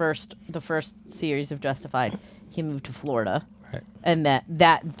of the first series of Justified, he moved to Florida, Right. and that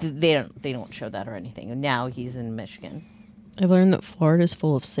they don't show that or anything. And now he's in Michigan. I've learned that Florida's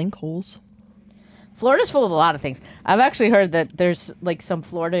full of sinkholes. Florida's full of a lot of things. I've actually heard that there's like some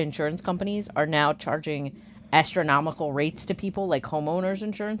Florida insurance companies are now charging astronomical rates to people, like homeowners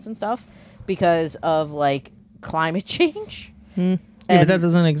insurance and stuff, because of like climate change. Yeah, but that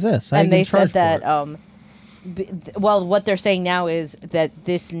doesn't exist. How you And they can said charge for that it? well, what they're saying now is that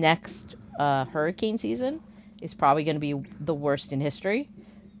this next hurricane season is probably going to be the worst in history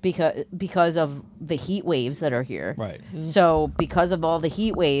because of the heat waves that are here. Right. So because of all the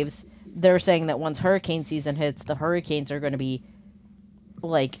heat waves, they're saying that once hurricane season hits, the hurricanes are going to be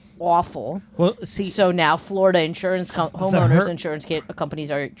like awful. Well, see, So now Florida insurance homeowners insurance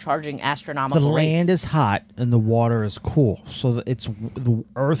companies are charging astronomical the land rates. is hot and the water is cool. So it's the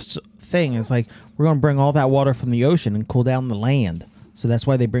Earth's thing is like we're going to bring all that water from the ocean and cool down the land. So that's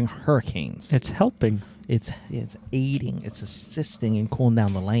why they bring hurricanes. It's helping. It's aiding, it's assisting in cooling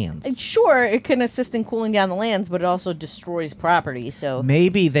down the lands. And sure, it can assist in cooling down the lands, but it also destroys property. So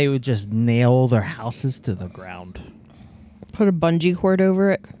Maybe they would just nail their houses to the ground. Put a bungee cord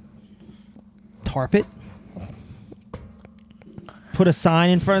over it. Tarp it. Put a sign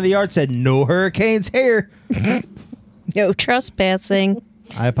in front of the yard said no hurricanes here. No trespassing.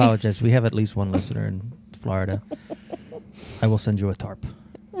 I apologize. We have at least one listener in Florida. I will send you a tarp.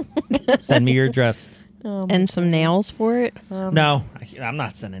 Send me your address. And some nails for it. No, I'm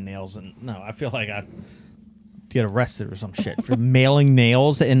not sending nails. No, I feel like I'd get arrested or some shit for mailing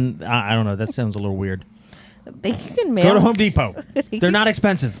nails. And I don't know. That sounds a little weird. I think you can mail. Go to Home Depot. They're not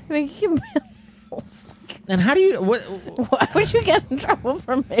expensive. I think you can mail nails. And how do you... What? Why would you get in trouble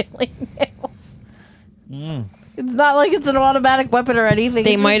for mailing nails? It's not like it's an automatic weapon or anything.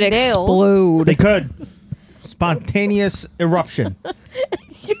 They it's might just nails. explode. They could. Spontaneous eruption.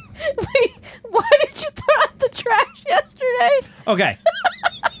 Wait, why did you throw out the trash yesterday? Okay.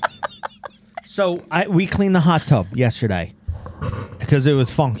 So we cleaned the hot tub yesterday because it was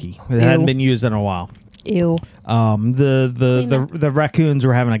funky. It hadn't been used in a while. Ew. The raccoons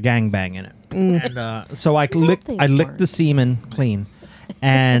were having a gangbang in it, and so I licked the semen clean,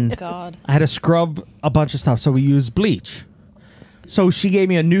 and God. I had to scrub a bunch of stuff. So we used bleach. So she gave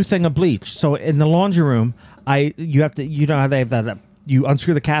me a new thing of bleach. So in the laundry room, you know how they have that you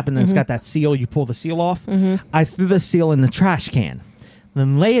unscrew the cap and then it's got that seal. You pull the seal off. I threw the seal in the trash can.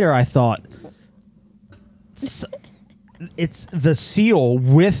 Then later I thought it's the seal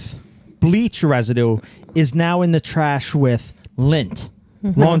with bleach residue is now in the trash with lint,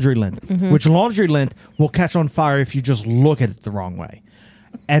 laundry lint, which laundry lint will catch on fire if you just look at it the wrong way.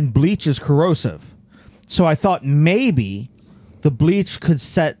 And bleach is corrosive. So I thought maybe the bleach could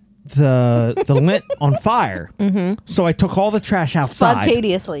set the lint on fire. So I took all the trash outside.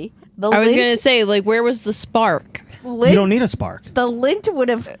 Spontaneously. I was going to say, like, where was the spark? You don't need a spark. The lint would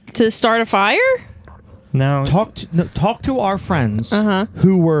have... To start a fire? No. Talk to our friends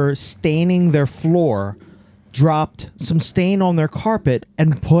who were staining their floor, dropped some stain on their carpet,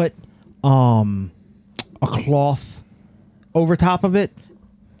 and put a cloth over top of it,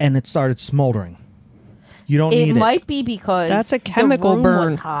 and it started smoldering. You don't need it. It might be because That's a chemical the room burn.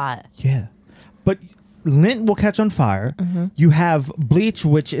 was hot. Yeah. But lint will catch on fire. You have bleach,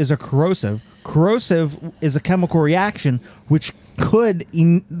 which is a corrosive. Corrosive is a chemical reaction which could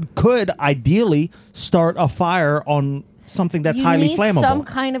ideally start a fire on something that's highly You need flammable. some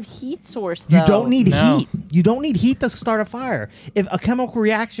kind of heat source, though. You don't need No. heat. You don't need heat to start a fire. If a chemical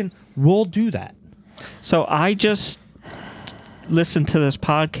reaction will do that. So I just listened to this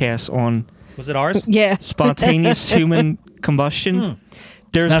podcast on Was it ours? Yeah. spontaneous human combustion.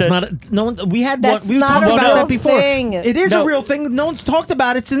 There's That's the- not no one. We had That's one. We not talked a about real that before. thing. It is No. a real thing. No one's talked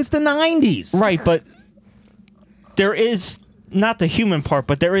about it since the 90s. right, but there is not the human part,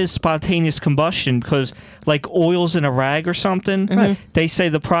 but there is spontaneous combustion because, like oils in a rag or something, they say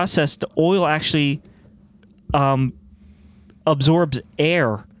the process, the oil actually absorbs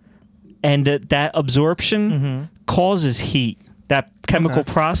air, and that absorption causes heat. That chemical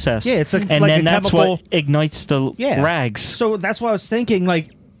process, Yeah, it's and like then a that's chemical- what ignites the rags. So that's what I was thinking.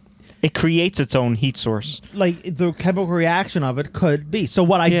 It creates its own heat source. Like the chemical reaction of it could be. So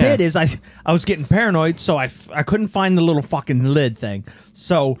what I Yeah. did is I was getting paranoid, so I couldn't find the little fucking lid thing.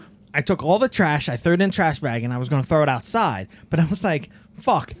 So I took all the trash, I threw it in a trash bag, and I was going to throw it outside. But I was like,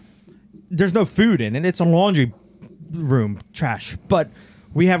 fuck, there's no food in it. It's a laundry room trash. But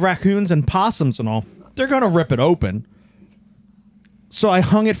we have raccoons and possums and all. They're going to rip it open. So I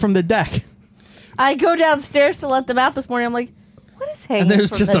hung it from the deck. I go downstairs to let them out this morning. I'm like, What is hanging? And there's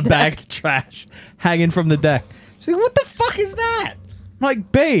from just the a deck? bag of trash hanging from the deck. She's like, what the fuck is that? I'm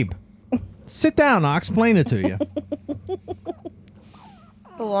like, babe, sit down. I'll explain it to you.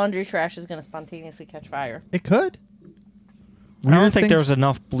 The laundry trash is going to spontaneously catch fire. It could. I don't Weird think there things- was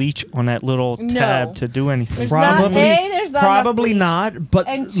enough bleach on that little No. tab to do anything. There's Probably, not- A, there's not enough probably bleach. not. But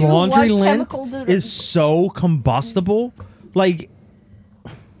And two, laundry what lint chemical do- is so combustible. Like,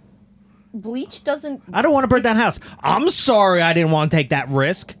 Bleach doesn't. I don't want to burn down the house. I'm sorry, I didn't want to take that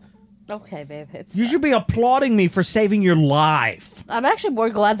risk. Okay, babe. It's. You should be applauding me for saving your life. I'm actually more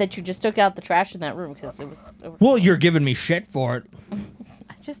glad that you just took out the trash in that room because it was. Well, you're giving me shit for it.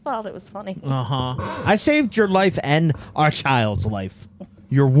 I just thought it was funny. Uh-huh. I saved your life and our child's life.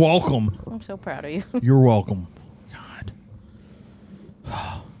 You're welcome. I'm so proud of you. You're welcome. God.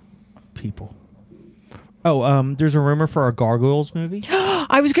 People. Oh, there's a rumor for a Gargoyles movie.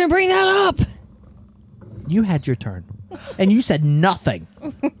 I was gonna bring that up. You had your turn. And you said nothing.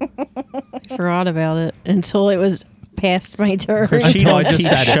 Forgot about it until it was past my turn. Until She I don't just keep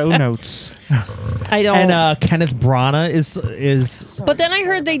said it. show notes. I don't. And Kenneth Branagh is but then I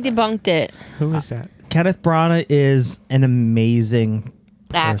heard they debunked it. Who is that? Kenneth Branagh is an amazing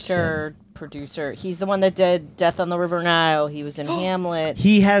Actor, producer. He's the one that did Death on the River Nile. He was in Hamlet.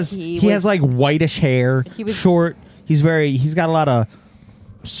 He has He he has was- like whitish hair. He was- short. He's got a lot of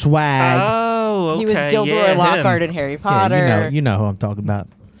swag. Oh, okay. He was Gilderoy yeah, Lockhart him. in Harry Yeah, Potter. you know who I'm talking about.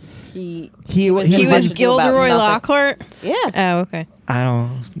 He He was- he He He was to do about Gilderoy nothing. Lockhart. yeah. Oh, okay.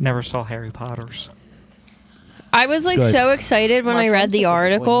 Never saw Harry Potter's. I was like Good. so excited when I Mushrooms read the are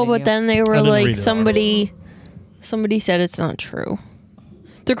article, disappointing but you. then they I were didn't read like the somebody said it's not true.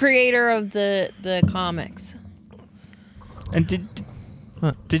 The creator of the comics. And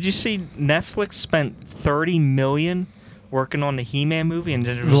Huh. did you see Netflix spent $30 million working on the He-Man movie and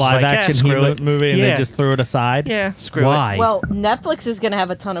then it was live like, action screw it. movie, and yeah. they just threw it aside. Yeah, screw Why? Well, Netflix is going to have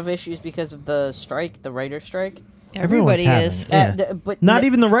a ton of issues because of the strike, the writer's strike. Everybody Everyone's is. having it. Yeah. But Not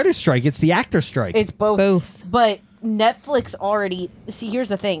even the writer's strike. It's the actor strike. It's both. Both. But Netflix already. See, here's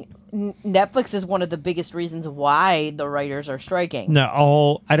the thing. Netflix is one of the biggest reasons why the writers are striking.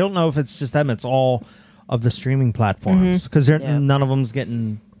 no, I don't know if it's just them. It's all of the streaming platforms because Yeah. none of them's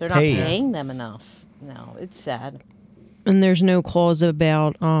getting They're not paid. paying them enough. No, it's sad. And there's no clause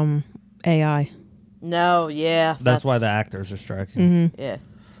about AI. No, yeah. That's why the actors are striking. Yeah.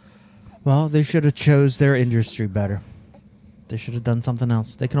 Well, they should have chose their industry better. They should have done something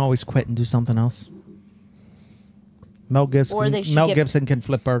else. They can always quit and do something else. Mel Or they should get- Gibson can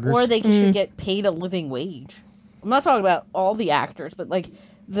flip burgers. Or they should get paid a living wage. I'm not talking about all the actors, but like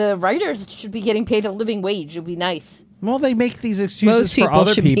the writers should be getting paid a living wage. It'd be nice. well, they make these excuses Most for people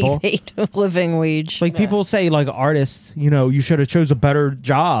other should people. be paid a living wage. Like people say, like artists, you should have chose a better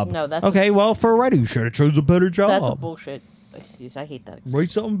job. No, that's okay. Well, for a writer, you should have chose a better job. That's a bullshit excuse. I hate that excuse. Write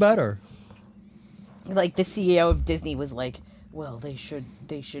something better. Like the CEO of Disney was like, "Well, they should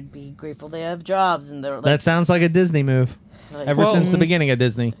be grateful they have jobs," and they're like, That sounds like a Disney move. like, Ever Well, since the beginning of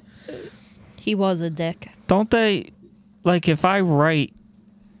Disney. He was a dick. Don't they, like, if I write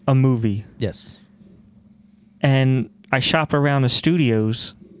a movie Yes. and I shop around the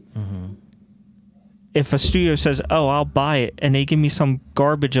studios, if a studio says, "Oh, I'll buy it," and they give me some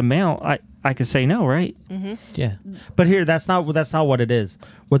garbage amount, I could say no, right? Yeah, but here that's not what it is.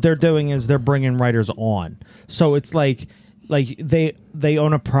 What they're doing is they're bringing writers on. So it's like they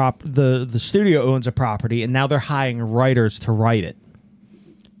own the studio owns a property, and now they're hiring writers to write it.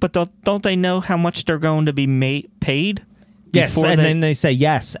 But don't they know how much they're going to be paid? Yes, before and then they say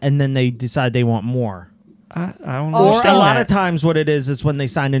yes, and then they decide they want more. I don't Or Or understand a lot that. of times, what it is when they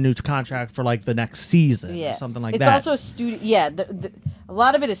sign a new contract for like the next season, yeah, or something like it's that. also studio. Yeah, a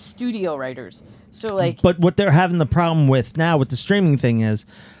lot of it is studio writers. So like, But what they're having the problem with now with the streaming thing is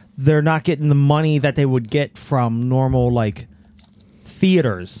they're not getting the money that they would get from normal like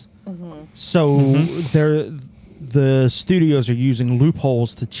theaters. So the studios are using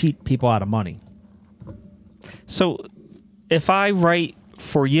loopholes to cheat people out of money. So, if I write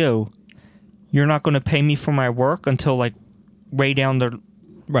for you, you're not going to pay me for my work until like way down the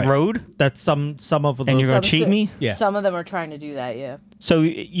road, That's some of the and you're going to Some- cheat me. Yeah. some of them are trying to do that. Yeah. So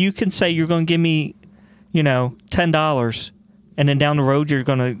you can say you're going to give me, $10, and then down the road you're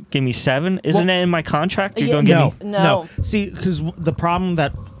going to give me $7. Isn't that in my contract? You're Yeah, going to give No, me. No. See, because the problem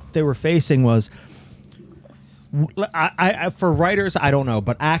that they were facing was, I for writers, I don't know,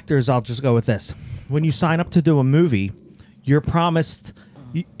 but actors, I'll just go with this. When you sign up to do a movie, you're promised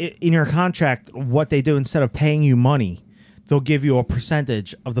in your contract what they do. Instead of paying you money, they'll give you a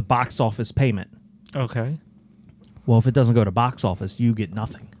percentage of the box office payment. Okay. Well, if it doesn't go to box office, you get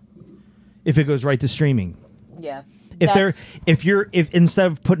nothing. If it goes right to streaming, Yeah. If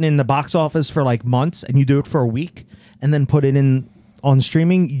instead of putting in the box office for like months and you do it for a week and then put it in on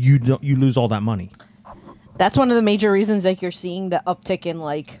streaming, you lose all that money. That's one of the major reasons like you're seeing the uptick in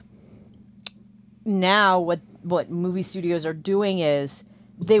like now what movie studios are doing is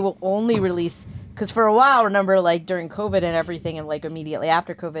they will only release, because for a while, remember like during COVID and everything and like immediately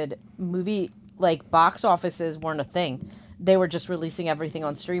after COVID, movie like box offices weren't a thing. They were just releasing everything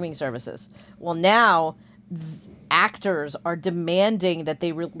on streaming services. Well, now actors are demanding that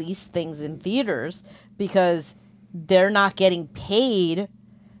they release things in theaters because they're not getting paid,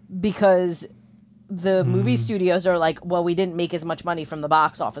 because the movie studios are like, well, we didn't make as much money from the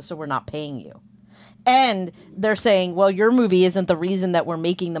box office, so we're not paying you. And they're saying, well, your movie isn't the reason that we're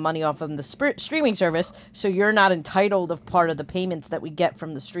making the money off of the streaming service, so you're not entitled of part of the payments that we get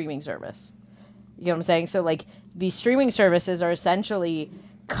from the streaming service. You know what I'm saying? So, like, these streaming services are essentially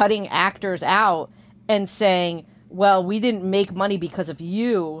cutting actors out and saying, well, we didn't make money because of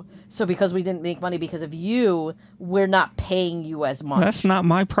you, so because we didn't make money because of you, we're not paying you as much. That's not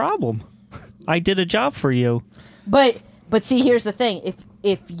my problem. I did a job for you. But see, here's the thing.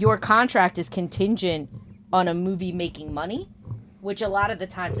 If your contract is contingent on a movie making money, which a lot of the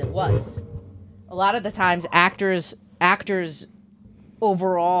times it was, a lot of the times actors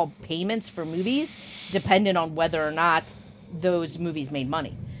overall payments for movies depended on whether or not those movies made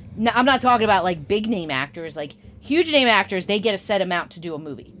money. Now, I'm not talking about like big name actors, like huge name actors, they get a set amount to do a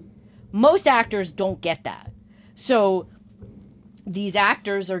movie. Most actors don't get that. So these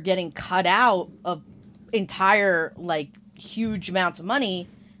actors are getting cut out of entire like huge amounts of money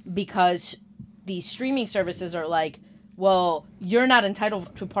because these streaming services are like, well, you're not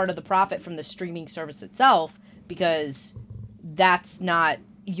entitled to part of the profit from the streaming service itself because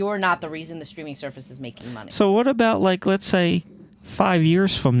you're not the reason the streaming service is making money. So what about, like, let's say 5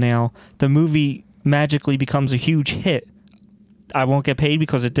 years from now, the movie magically becomes a huge hit. I won't get paid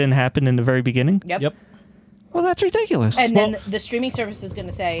because it didn't happen in the very beginning? Yep. Well, that's ridiculous. And then the streaming service is going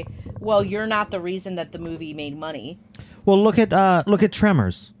to say, well, you're not the reason that the movie made money. Well, look at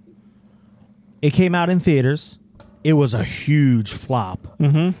Tremors. It came out in theaters. It was a huge flop,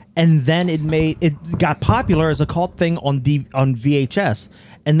 and then it got popular as a cult thing on VHS,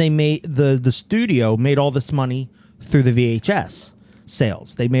 and they made the studio made all this money through the VHS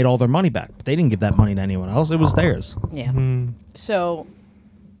sales. They made all their money back, but they didn't give that money to anyone else. It was theirs. Yeah. So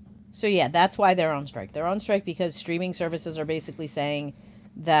yeah, that's why they're on strike. They're on strike because streaming services are basically saying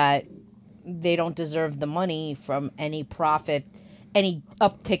that they don't deserve the money from any profit, any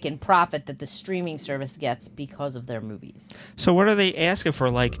uptick in profit that the streaming service gets because of their movies. So what are they asking for?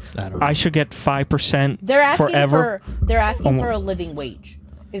 Like, I don't know. I should get 5% They're asking forever? they're asking for a living wage.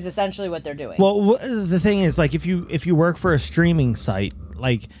 Is essentially what they're doing. Well, the thing is, like, if you work for a streaming site,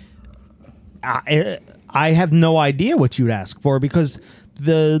 like, I have no idea what you'd ask for because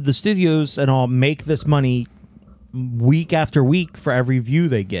the studios and all make this money week after week for every view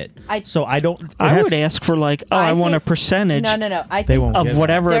they get. So I don't. I would ask for, like, I want a percentage No. I think They won't of give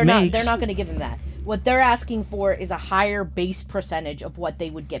whatever they're it not. makes. They're not going to give them that. What they're asking for is a higher base percentage of what they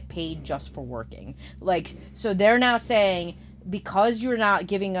would get paid just for working. Like, so they're now saying, because you're not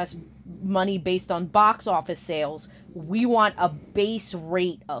giving us money based on box office sales, we want a base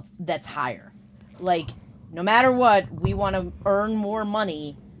rate of that's higher. Like, no matter what, we want to earn more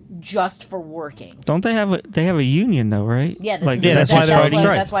money just for working. Don't they have a union though, right? Yeah, that's why they're on strike.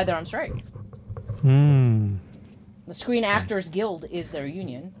 That's why they're on strike. The Screen Actors Guild is their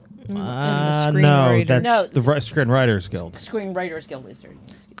union. And the no, that's No, the Screenwriters Guild. Screenwriters Guild is their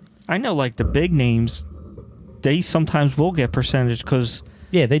union. I know, like, the big names, they sometimes will get percentage because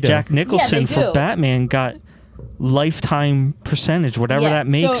Yeah, they do. Jack Nicholson Yeah, they for do. Batman got lifetime percentage, whatever that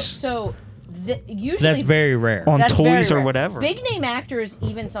makes Usually That's very rare. on that's very toys or rare. whatever. Big name actors,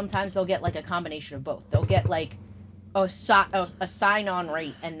 even sometimes they'll get like a combination of both. They'll get like a sign-on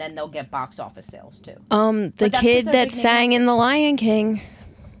rate, and then they'll get box office sales too. The But that's kid what they're that big name sang in The Lion King,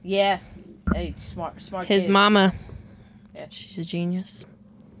 Yeah, hey, smart his kid. mama, Yeah. she's a genius.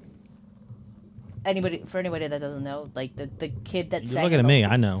 Anybody that doesn't know, like the kid that You're sang. looking in at the- me.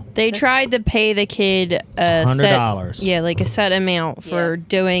 I know. They tried to pay the kid a $100. set, yeah, like a set amount for Yeah.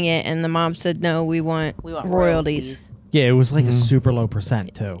 doing it, and the mom said, "No, we want royalties." Yeah, it was like a super low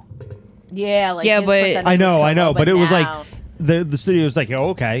percent too. Yeah, like Yeah, his but- percentage I know, was so I know, low, but it was like now- the studio was like, oh,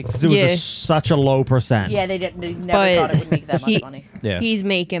 okay, because it was Yeah. such a low percent. Yeah, they never But thought it would make that much he- money. Yeah. He's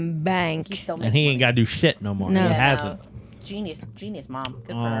making bank. He's still And making he ain't money. got to do shit no more. No. He Yeah, hasn't. Genius mom. Good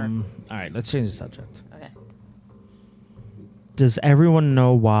for her. All right, let's change the subject. Okay. Does everyone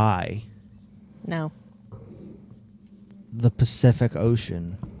know why No, the Pacific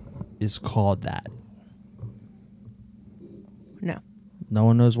Ocean is called that? No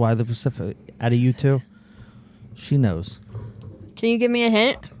one knows why the Pacific. Out of you two, she knows. Can you give me a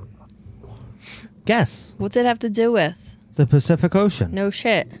hint? Guess. What's it have to do with? The Pacific Ocean. No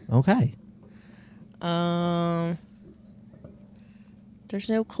shit. Okay. There's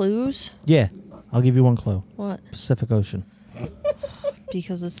no clues. Yeah. I'll give you one clue. What? Pacific Ocean.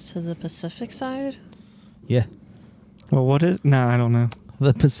 Because it's to the Pacific side? Yeah. Well, what is? No, I don't know.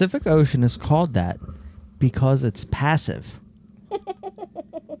 The Pacific Ocean is called that because it's passive.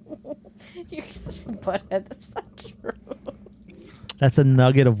 You're such a butthead. That's not true. That's a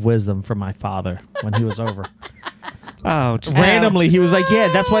nugget of wisdom from my father when he was over. Oh, Randomly, he was like,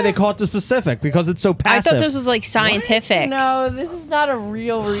 yeah, that's why they call it the Pacific, because it's so I passive. thought this was like scientific. No, this is not a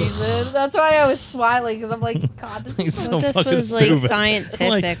real reason. That's why I was smiling, because I'm like, God, this is So so... This fucking was like stupid.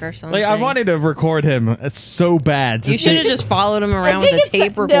 scientific or something. Like, I wanted to record him. It's so bad. You should have just followed him I around with think a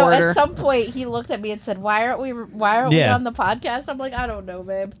tape No, recorder. at some point, he looked at me and said, why aren't we Yeah. on the podcast? I'm like, I don't know,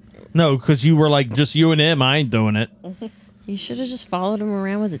 babe. No, because you were like, just you and him. I ain't doing it. You should have just followed him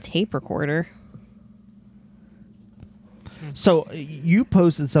around with a tape recorder. So you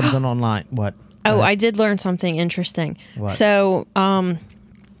posted something online. What? Oh, I did learn something interesting. What? So,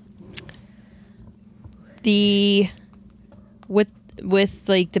 with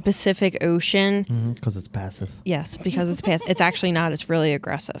like the Pacific Ocean, Because it's passive. yes, because it's past, it's actually not. It's really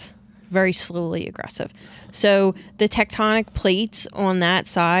aggressive, very slowly aggressive. So the tectonic plates on that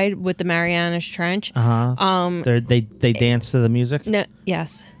side with the Marianas Trench. They dance to the music. No,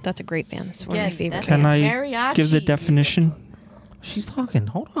 yes, that's a great band. It's one of my favorite. Can I mariachi give the music. definition? She's talking.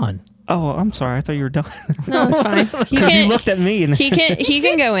 Hold on. Oh, I'm sorry. I thought you were done. No, it's fine. He Because you can. looked at me and He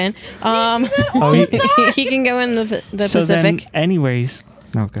can go in. Oh, He can go in the so Pacific. then, anyways,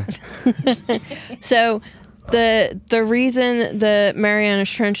 okay. So the reason the Marianas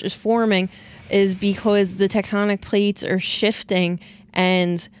Trench is forming is because the tectonic plates are shifting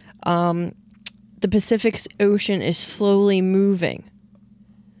and the Pacific Ocean is slowly moving.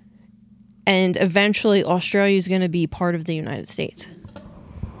 And eventually Australia is going to be part of the United States.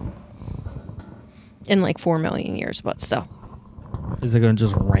 In like 4 million years, but still. Is it going to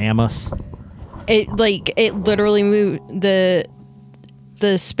just ram us? It literally moved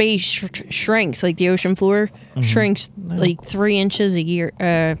the space shrinks, like the ocean floor shrinks like 3 inches a year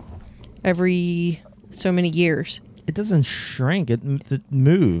every so many years. It doesn't shrink. It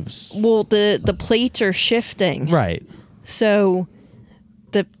moves. Well, the plates are shifting, Right. so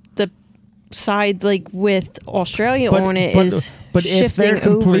the side like with Australia on it is But if they're shifting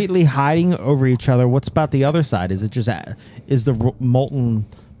over. completely hiding over each other, what's about the other side? Is it just is the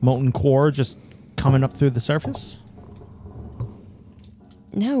molten core just coming up through the surface?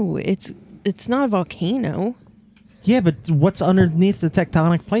 No, it's not a volcano. Yeah, but what's underneath the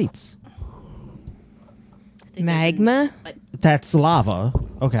tectonic plates? Magma. That's lava.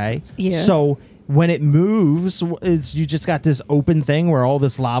 Okay. Yeah. So when it moves, you just got this open thing where all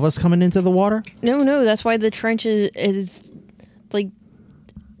this lava's coming into the water? No, that's why the trench is like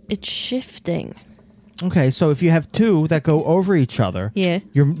it's shifting. Okay, so if you have two that go over each other, Yeah.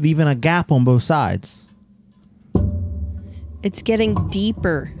 you're leaving a gap on both sides. It's getting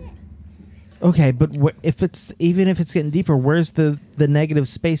deeper. Okay, but even if it's getting deeper, where's the negative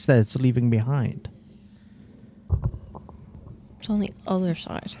space that it's leaving behind? It's on the other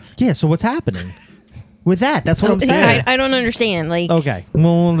side. Yeah, so what's happening with that? That's what I'm saying. I don't understand. Like, Okay,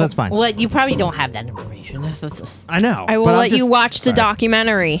 well, that's fine. Well, you probably don't have that information. That's I know. I will but I'm let you just- watch the Sorry.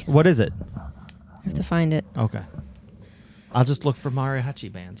 documentary. What is it? I have to find it. Okay. I'll just look for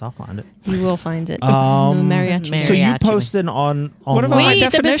mariachi bands. I'll find it. You will find it. Um, No, mariachi. So you Mariachi. posted on What about online. my Wait, the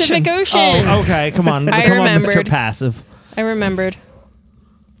definition? Pacific Ocean. Oh, okay. Come on. I Come on, Mr. remembered. Passive. I remembered.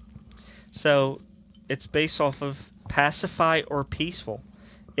 So, it's based off of pacify or peaceful.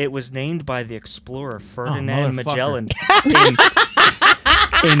 It was named by the explorer Ferdinand motherfucker. Magellan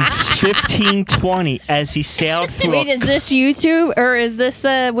in 1520 as he sailed through. Wait, is this YouTube or is this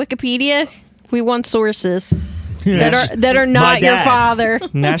Wikipedia? We want sources that are not your dad. father.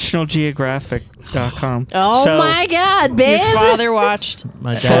 NationalGeographic.com. Oh So, my God, Your babe! father watched.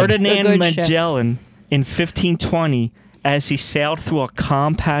 My dad. A Ferdinand good show. Magellan in 1520 as he sailed through a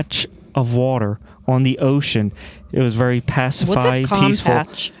calm patch of water on the ocean. It was very What's a pacified, calm peaceful.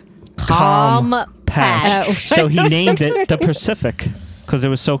 patch? Calm patch. Oh. So he named it the Pacific because it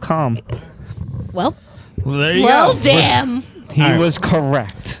was so calm. Well, Well, there you well, go. damn. He All right. was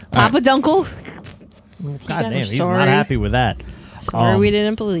correct. Papa Dunkle. God damn, he's Sorry. not happy with that. Sorry, we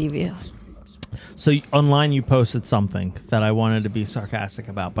didn't believe you. So online you posted something that I wanted to be sarcastic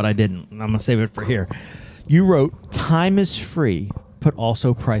about, but I didn't. I'm going to save it for here. You wrote, time is free, but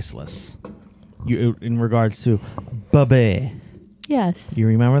also priceless. You in regards to Bubba. Yes. You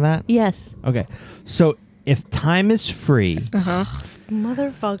remember that? Yes. Okay. So if time is free,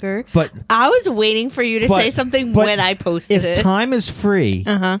 Motherfucker. but I was waiting for you to But- say something but when I posted if it. time is free,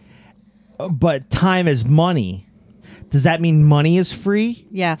 Uh-huh. but time is money, does that mean money is free?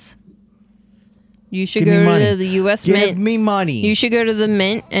 Yes. You should Give me go money. to the U.S. Give Mint. me money. You should go to the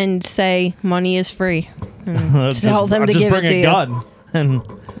Mint and say money is free. And tell them I'll to just give bring it to a you. gun. And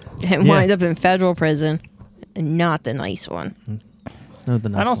And wind up in federal prison, and not the nice one. no, the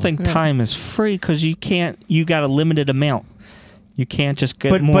I next don't one. think time is free because you can't. You got a limited amount. You can't just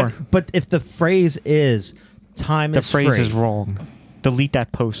get But more. but if the phrase is time the is phrase free, is wrong. Delete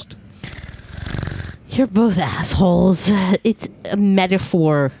that post. You're both assholes. It's a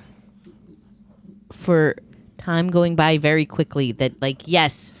metaphor for time going by very quickly. That, like,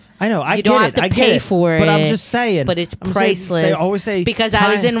 yes, I know. I you get don't it. have to I get pay it. for But it. I'm just saying. But it's I'm saying- priceless. They always say because I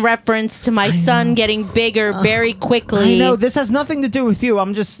was time- in reference to my son getting bigger very quickly. I know this has nothing to do with you.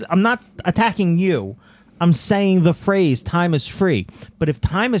 I'm not attacking you. I'm saying the phrase "time is free." But if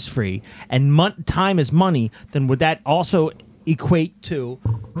time is free and time is money, then would that also equate to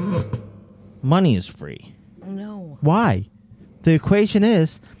money is free? No. Why? The equation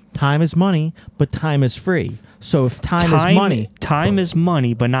is time is money, but time is free. So if time is money, Time is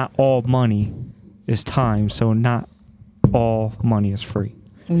money, but not all money is time. So not all money is free.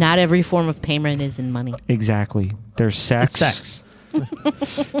 Not every form of payment is in money. Exactly. There's sex. it's sex.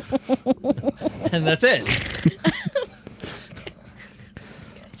 And that's it.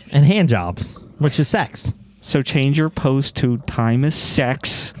 And hand jobs, which is sex. So change your post to time is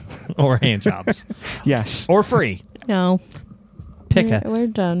sex. Or hand jobs. Yes. Or free. No. Pick We're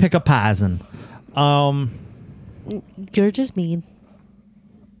done. Pick a poison. You're just mean.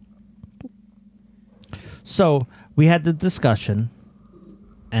 So we had the discussion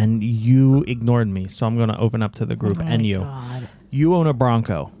and you ignored me. So I'm going to open up to the group and you. God. You own a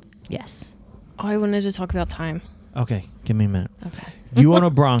Bronco. Yes. Oh, I wanted to talk about time. Okay, give me a minute. Okay. You own a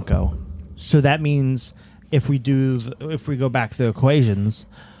Bronco. So that means if we go back to the equations,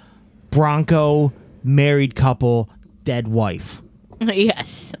 Bronco, married couple, dead wife.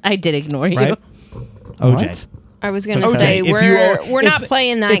 Yes. I did ignore you. Right? OJ. What? I was gonna Okay, say if you we're not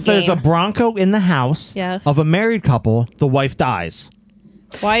playing that If there's a game. Bronco in the house Yes. of a married couple, the wife dies.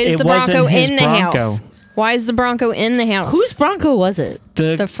 Why is It the wasn't Bronco his in the Bronco. house? Why is the Bronco in the house? Whose Bronco was it?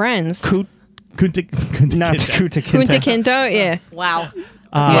 the friends? Not Kunta Kunta Kinto? Yeah. Wow.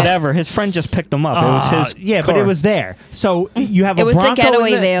 Whatever. His friend just picked him up. It was his. Yeah, but car. it was there. So you have It a was the Bronco.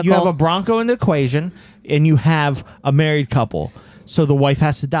 getaway You vehicle. have a Bronco in the equation, and you have a married couple. So the wife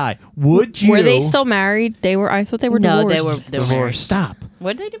has to die. Would you? Were they still married? They were. I thought they were No, divorced. they were Divorced. married. Stop.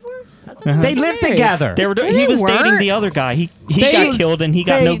 Were they divorced? I thought They were lived married. together. They were. They He was dating weren't. the other guy. He They- got killed and he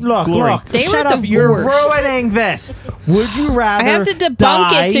got no look, glory. Look, They shut were up. You're divorced. ruining this. Would you rather I have to debunk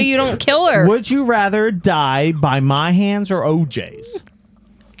die, it so you don't kill her. Would you rather die by my hands or OJ's?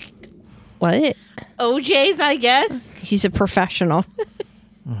 What? OJ's, I guess. He's a professional.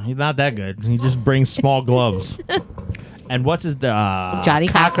 He's not that good. He just brings small gloves. And what's his Johnny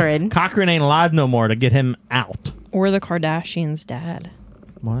Cochran. Cochran ain't alive no more to get him out. Or the Kardashians' dad.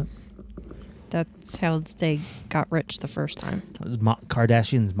 What? That's how they got rich the first time. His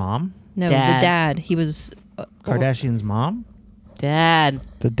Kardashian's mom? No, Dad. the dad. He was. Kardashian's mom? Dad.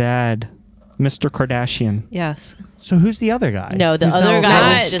 The dad, Mr. Kardashian. Yes. So who's the other guy? No, the Who's other now guy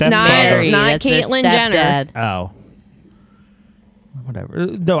Not- was just not- married. not That's their Caitlyn Jenner. stepdad. Oh. Whatever.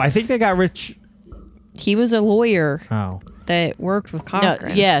 No, I think they got rich. He was a lawyer Oh. that worked with No,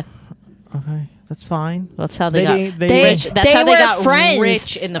 Cochran. yeah. Okay. That's fine. That's how they, They got didn't- rich. That's they how they were got friends.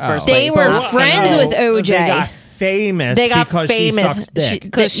 rich in the first Oh. place. They were Not friends famous. with OJ. They got famous They got because famous she sucks dick.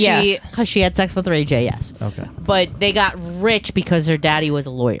 because Yes. she had sex with Ray J. Yes, Okay. but they got rich because her daddy was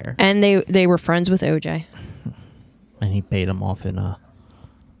a lawyer. And they were friends with OJ. And he paid him off in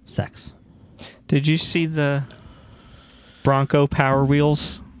sex. Did you see the Bronco Power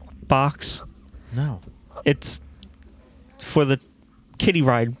Wheels box? No. It's for the kiddie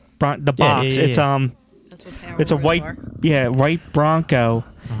ride. The Yeah, box. yeah, It's yeah. That's what It's a white, white Bronco,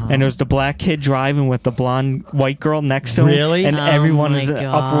 and there's the black kid driving with the blonde white girl next to him. Really? And Oh everyone my is in God.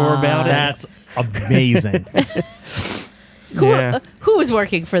 uproar about it. That's amazing. Yeah. Who was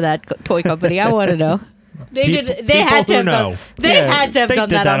working for that toy company? I want to know. They did. They had to who have know. done. They Yeah, had to have they done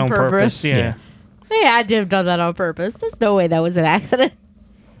did that on purpose. Yeah. They had to have done that on purpose. There's no way that was an accident.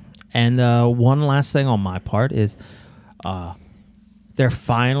 And one last thing on my part is they're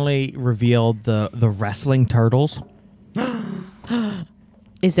finally revealed the wrestling turtles.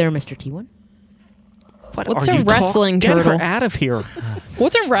 Is there a Mr. T one? What What's are a you wrestling Get turtle? her out of here.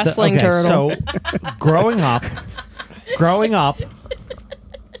 What's a wrestling Okay, turtle? So growing up,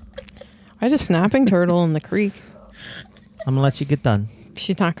 I had a snapping turtle in the creek. I'm gonna let you get done.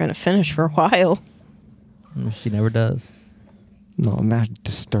 She's not going to finish for a while. She never does. No, I'm not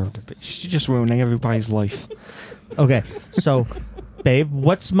disturbed. She's just ruining everybody's life. Okay, so, babe,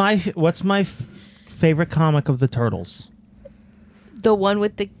 what's my favorite comic of the Turtles? The one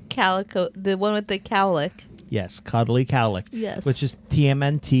with the calico, the one with the cowlick. Yes, Cuddly Cowlick. Yes. Which is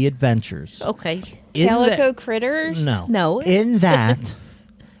TMNT Adventures. Okay. In Calico critters? No. No. In that,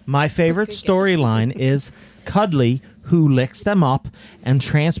 my favorite storyline is Cuddly, who licks them up and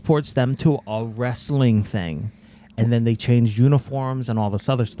transports them to a wrestling thing. And then they change uniforms and all this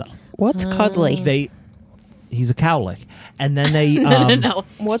other stuff. What's cuddly? He's a cowlick. And then they... No.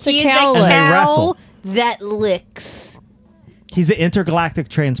 What's He's a cow? And they wrestle. that licks. He's an intergalactic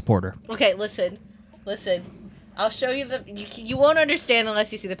transporter. Okay, listen. I'll show you the. You won't understand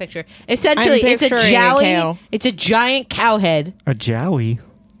unless you see the picture. Essentially, it's a picturing a jowie. cow. It's a giant cow head. A jowie.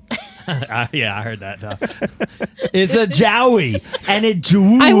 Yeah, I heard that. It's a jowie, and it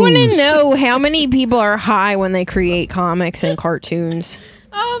jews. I want to know how many people are high when they create comics and cartoons.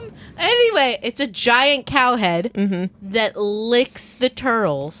 Anyway, it's a giant cow head that licks the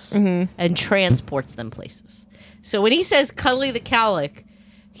turtles and transports them places. So when he says Cuddly the Cowlick,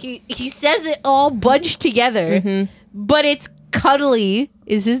 he says it all bunched together, but it's Cuddly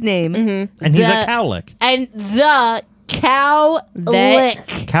is his name, and he's a cowlick. and the cow lick.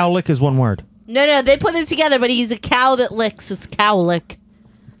 Cowlick is one word. No, they put it together, but he's a cow that licks. It's cowlick.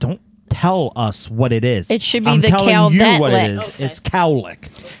 Don't tell us what it is. It should be I'm the telling cow you that what it licks. is. It's cowlick.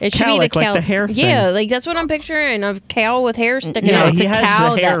 It should be the Cowlick, like cow. the hair thing. Yeah, like that's what I'm picturing. A cow with hair sticking No, out. it's he a has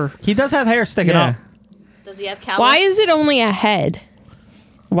cow the hair. He does have hair sticking Yeah. up. Does he have cow? Why is it only a head?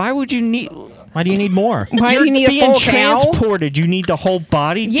 Why would you need? Why do you need more? Why do You're you need a being full cow? transported. You need the whole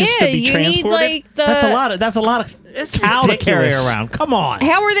body just to Yeah, be you transported. need like the. That's a lot of It's cow to carry ridiculous. around. Come on.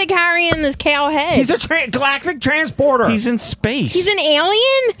 How are they carrying this cow head? He's a galactic transporter. He's in space. He's an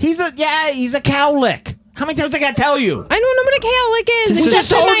alien? He's a cowlick. How many times I gotta tell you? I don't know what a cowlick is. This except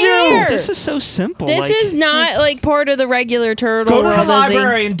is- in told my you. hair. This is so simple. This like, is not like part of the regular turtle Go to the world, is he?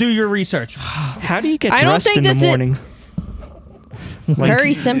 library and do your research. How do you get I don't dressed think in the this is- morning?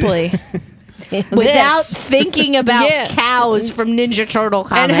 Very simply. Without This. thinking about Yeah. cows from Ninja Turtle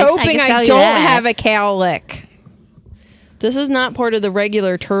And comics, hoping can I tell you don't that. have a cowlick. This is not part of the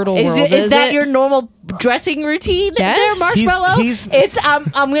regular turtle Is, world, is that it? your normal dressing routine Yes. there, Marshmallow? He's- It's I'm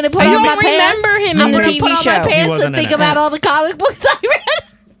gonna put I on don't my pants. remember him I'm in the gonna TV put on show. my He pants wasn't and in think it. about all the comic books I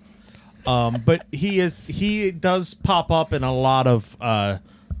read. But he does pop up in a lot of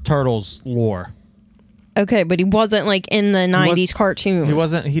Turtles lore. Okay, but he wasn't like in the 90s cartoon.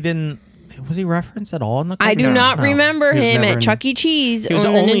 Was he referenced at all in the I do cartoon? not No. remember He was him never at in- Chuck E. Cheese He was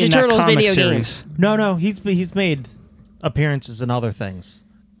on the only Ninja in that Turtles comic video game. series. No, he's made appearances in other things,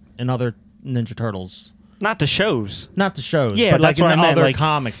 in other Ninja Turtles. Not the shows. Not the shows, Yeah, but like that's in what the I meant, other like,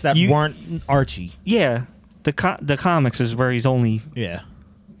 comics that you- weren't Archie. Yeah, the comics is where he's only. Yeah.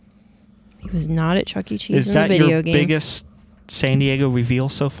 He was not at Chuck E. Cheese Is in the that video your game. biggest San Diego reveal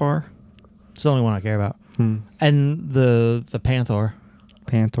so far? It's the only one I care about. And the Panther,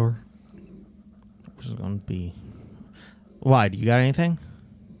 Panther. which is going to be... Why? Do you got anything?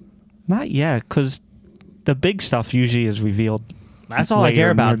 Not yet, because the big stuff usually is revealed. That's all I later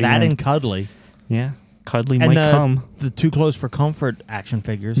care about. near the That end. and Cuddly. Yeah, Cuddly And might come. the Too Close for Comfort action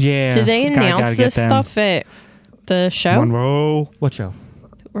figures. Yeah. Did they gotta announce get this them. stuff at the show? Monroe. What show?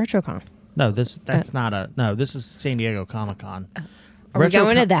 RetroCon. No, that's not a... No, this is San Diego Comic-Con. Are we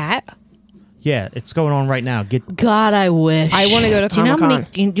going to that? Yeah, it's going on right now. Get God, I wish. I want to go to Do you know how many?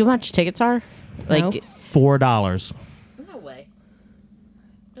 Comic-Con. Do you know how much tickets are? Like, No. $4. no way.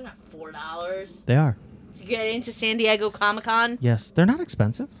 They're not $4 They are. to get into San Diego Comic Con. Yes, they're not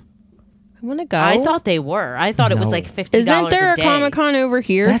expensive. I want to go. I thought they were. I thought it was No. like $50. Isn't there a day. Comic-Con over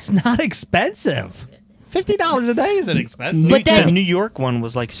here? That's not expensive. $50 a day isn't expensive. But then- the New York one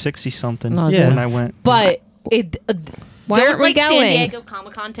was like 60 something No, Yeah. when I went. But it. Why don't aren't we like San going? Diego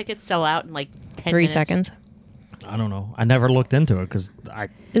Comic Con tickets sell out in like 10 3 minutes? seconds. I don't know. I never looked into it because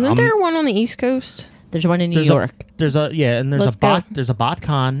Isn't there one on the East Coast? There's one in New York. There's a Let's go. There's a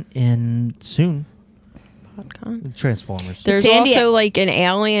BotCon in soon. PodCon? Transformers. There's San also Diego- like an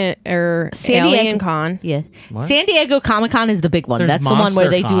alien or San Diego- Alien Con. Yeah. What? San Diego Comic Con is the big one. There's That's the one where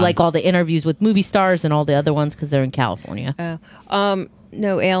they do MonsterCon. like all the interviews with movie stars and all the other ones because they're in California.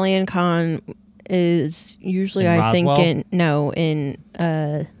 No, Alien Con is usually In I think Roswell? in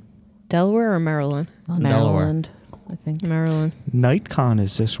Delaware or Maryland. Maryland, I think. Maryland. NightCon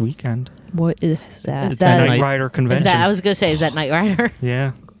is this weekend. What is that? It's that- a Night night- Rider Is convention. that, I was going to say, is that Knight Rider?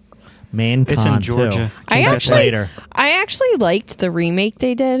 yeah. ManCon It's in too. Georgia. I That's actually later. I actually liked the remake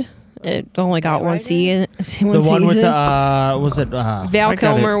they did It only got one season. The one with the was it Val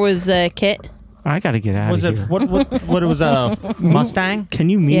Kilmer was Kit. I got to get out was of it here. what it was a Mustang? Can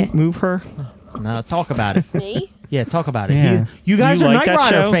you Yeah. move her? No, talk about it. Me? Yeah, talk about it. Yeah. You guys You are like Knight that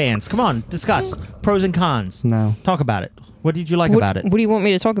Rider show? fans. Come on, discuss pros and cons. No. Talk about it. What did you like about it? What do you want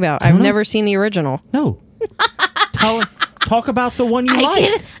me to talk about? don't I've know. never seen the original. No. Talk about the one you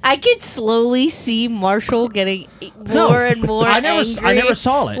like. I can slowly see Marshall getting more and more I angry never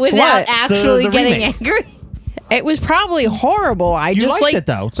saw it. without What? actually The getting remake. angry. It was probably horrible. I You just liked like it,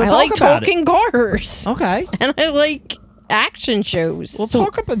 though, so I talk like about it. talking cars, Okay. and I like action shows. Well,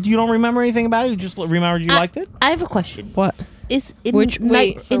 talk about. You don't remember anything about it. You just remembered you liked it. I have a question. What? Is in Which-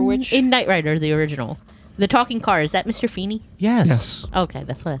 wait, Knight, for in, which- in Knight Rider, the original, the talking car, is that Mr. Feeney? Yes. Yes. Okay,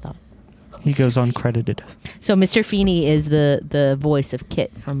 that's what I thought. He goes uncredited. So Mr. Feeney is the voice of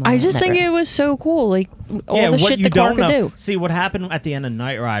Kit from. I just Knight think Rider. it was so cool, like all Yeah, the what shit you the car don't could know. do. See, what happened at the end of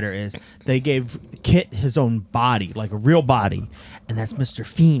Knight Rider is they gave Kit his own body, like a real body, and that's Mr.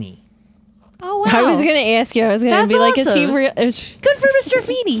 Feeney. Oh wow! I was gonna ask you. I was gonna That's be like, is he awesome. real? Good for Mr.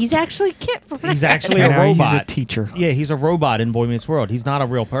 Feeney. He's actually Kit from. He's Knight actually Rider. a Now robot. He's a teacher. Yeah, he's a robot in Boy Meets World. He's not a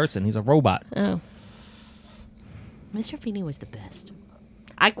real person. He's a robot. Oh, Mr. Feeney was the best.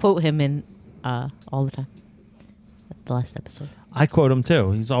 I quote him in all the time. The last episode. I quote him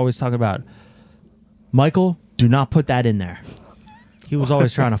too. He's always talking about, Michael, do not put that in there. He was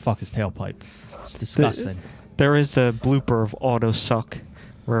always trying to fuck his tailpipe. It's disgusting. There is the blooper of Auto Suck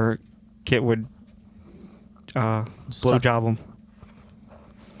where Kit would blowjob him.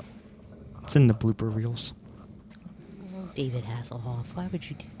 It's in the blooper reels. David Hasselhoff. Why would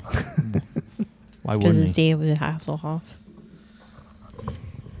you do that? Why because wouldn't it's he? David Hasselhoff.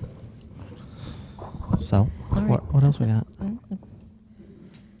 So, right. what else we got?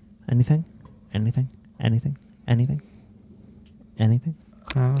 Anything? Anything? Anything? Anything? Anything?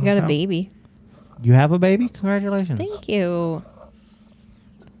 You got a baby. You have a baby? Congratulations. Thank you.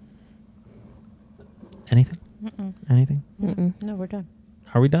 Anything? Anything? No, we're done.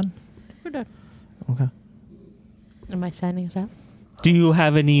 Are we done? We're done. Okay. Am I signing us out? Do you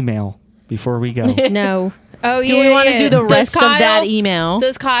have an email before we go? No. Oh, Do yeah. we want to yeah. do the Does rest of that Kyle- email?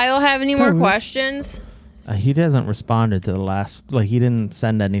 Does Kyle have any more questions? He hasn't responded to the last. Like he didn't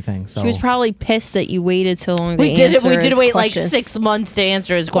send anything. So He was probably pissed that you waited so long to we did answer it. We did his wait like questions. 6 months to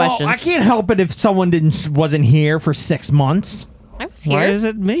answer his Well, questions. I can't help it if someone wasn't here for 6 months. I was Why here. is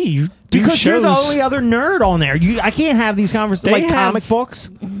it me? You do Because you're the shows. only other nerd on there. I can't have these conversations They like have- comic books,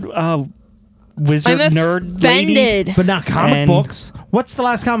 Wizard I'm nerd lady. offended. but not comic And- books. What's the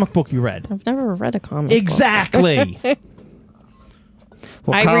last comic book you read? I've never read a comic book. Exactly. Well,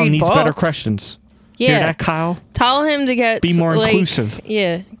 I Kyle read needs better books. questions. Hear Yeah. that, Kyle? Tell him to get Be more like, inclusive.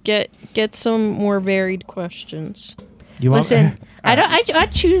 Yeah, get some more varied questions. You want- Listen, I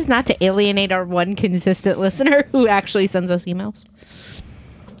choose not to alienate our one consistent listener who actually sends us emails.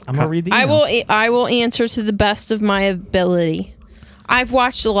 I'm gonna read the. I will answer to the best of my ability. I've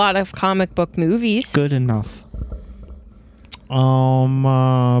watched a lot of comic book movies. Good enough.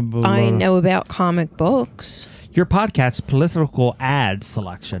 I know about comic books. Your podcast's political ad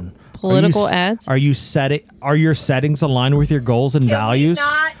selection. Political ads? Are you setting? Are your settings aligned with your goals and values?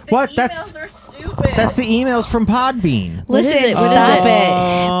 What? That's are stupid. that's the emails from Podbean. Listen, What is it? What stop is it? it.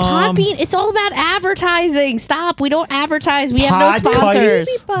 Um, Podbean, it's all about advertising. Stop. We don't advertise. We have no Podkite,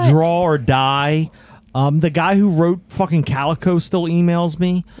 sponsors. Draw or Die. The guy who wrote fucking Calico still emails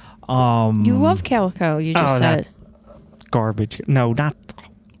me. You love Calico, you just Oh, said. Garbage. No, not.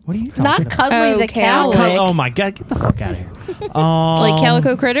 What are you talking Not about? Cuddly Oh, the Cal- Cowlick. Oh my god, get the fuck out of here. Like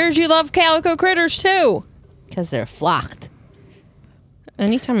Calico Critters? You love Calico Critters too. Because they're flocked.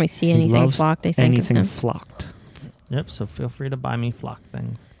 Anytime I see He anything loves flocked, I think anything of him. flocked. Yep, so feel free to buy me flock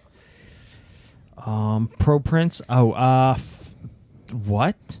things. Pro Prince. What?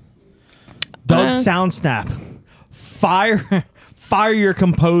 Doug Soundsnap. Fire your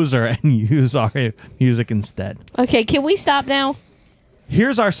composer and use our music instead. Okay, can we stop now?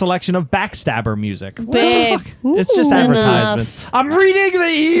 Here's our selection of backstabber music. Babe. It's just Ooh. advertisement. I'm reading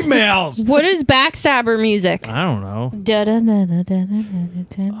the emails. What is backstabber music? I don't know.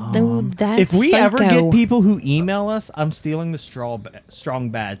 No, that's If we ever psycho. get people who email us, I'm stealing the strong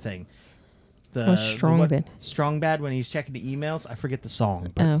bad thing. What's Strong Bad? Strong bad when he's checking the emails. I forget the song.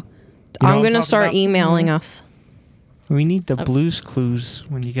 But Oh. know what I'm I'm going to talking start about? emailing us. We need the Blues Clues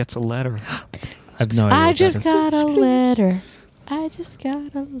when he gets a letter. I have no idea. I what just that is. got a letter. I just got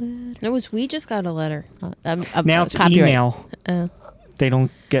a letter. No, we just got a letter. Now it's copyright. email. They don't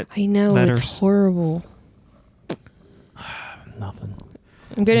get I know, letters. it's horrible. Nothing.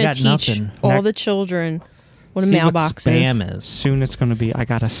 I'm going got to teach nothing. all Next- the children what a See mailbox what spam is. is. Soon it's gonna be. I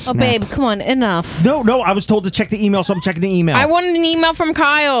got a Oh, snap. babe, come on, enough. No, I was told to check the email, so I'm checking the email. I wanted an email from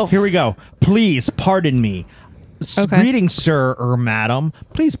Kyle. Here we go. Please pardon me. Okay. Greetings, sir or madam.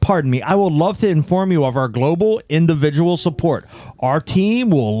 Please pardon me. I will love to inform you of our global individual support. Our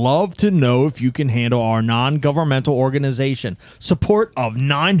team will love to know if you can handle our non-governmental organization support of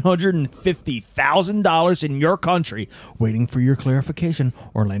 $950,000 in your country. Waiting for your clarification.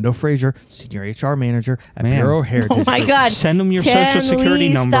 Orlando Frazier, Senior HR Manager at Man. Bureau Heritage Oh my Group. God. Send them your Can social security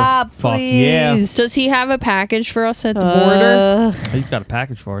we number. Stop, Fuck yeah. please? Does he have a package for us at the border? He's got a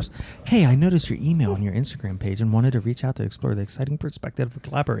package for us. Hey, I noticed your email on your Instagram page and wanted to reach out to explore the exciting perspective of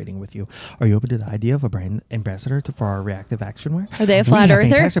collaborating with you. Are you open to the idea of a brand ambassador for our reactive actionware? Are they a We flat have earther?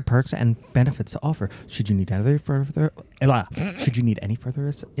 fantastic perks and benefits to offer. Should you need any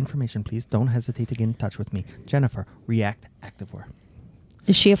further information, please don't hesitate to get in touch with me. Jennifer, React Activewear.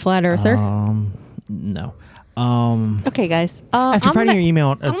 Is she a flat earther? No. Okay, guys. As you're finding your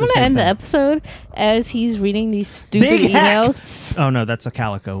email, I'm going to end the episode as he's reading these stupid Big heck! emails. Oh no, that's a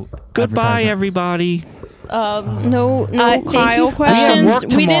Calico. Goodbye, advertisement. everybody. No thank you Kyle for- questions. work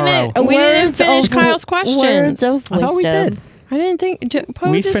We tomorrow. didn't finish Kyle's questions. Words of I thought we wisdom. did. I didn't think.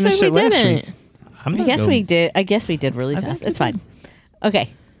 Poe We just finished said it we last didn't. week. I'm I gonna guess go- we did. I guess we did really I think fast. we It's did. fine. Okay.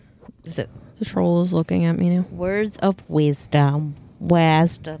 So, The troll is looking at me now. words of wisdom.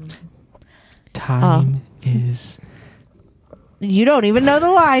 Wisdom. Time is. You don't even know the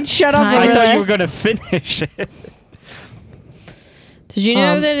line. Shut up. I over thought there. you were gonna finish it. Did you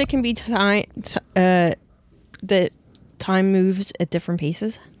know that it can be time? That time moves at different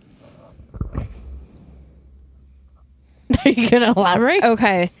paces. Are you going to elaborate?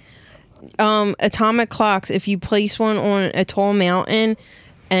 Okay. Atomic clocks. If you place one on a tall mountain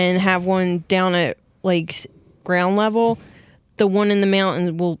and have one down at like ground level, the one in the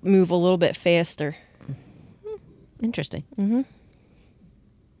mountain will move a little bit faster. Interesting. Mm-hmm.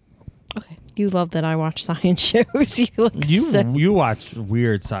 Okay. You love that I watch science shows. You look You watch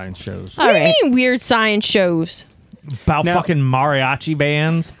weird science shows All What do right. you mean weird science shows? about Now- fucking mariachi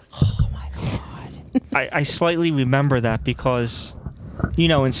bands. I slightly remember that because,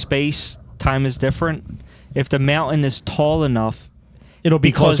 in space, time is different. If the mountain is tall enough, It'll be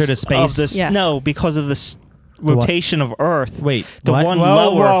because closer to of space. this, Yes. No, because of this what? rotation of Earth. Wait, the what? one whoa,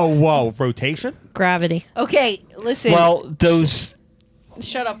 lower. whoa, rotation? Gravity. Okay. Listen. Well, those.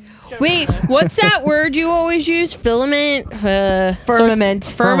 shut up. Wait, what's that word you always use? Filament? Firmament.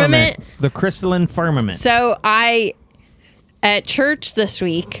 Firmament. The crystalline firmament. So I, at church this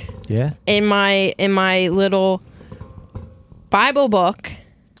week, Yeah, in my little Bible book.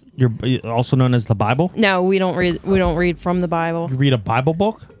 you're also known as the Bible. No, we don't read from the Bible. You read a Bible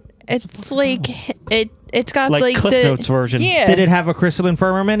book. It's like it's got Like like Cliff the Notes version. Yeah. Did it have a crystalline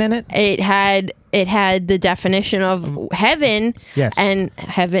firmament in it? It had the definition of heaven. Yes. And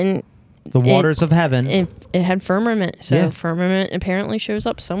heaven. The waters of heaven. It had firmament. So Yeah. firmament apparently shows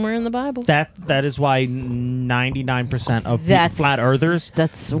up somewhere in the Bible. That is why 99% of That's- flat earthers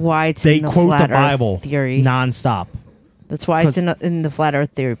That's why it's they in the quote flat the Bible Earth theory. nonstop. That's why it's in the flat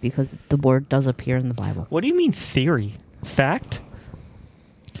Earth theory, because the word does appear in the Bible. What do you mean theory? Fact?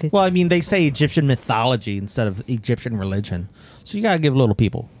 Well, I mean, they say Egyptian mythology instead of Egyptian religion, so you gotta give little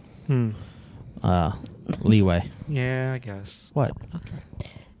people leeway. Yeah, I guess. What?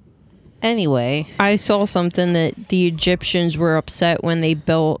 Anyway, I saw something that the Egyptians were upset when they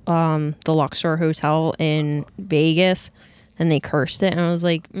built the Luxor Hotel in Vegas, and they cursed it. And I was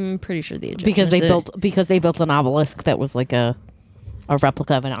like, pretty sure the Egyptians because they built an obelisk that was like a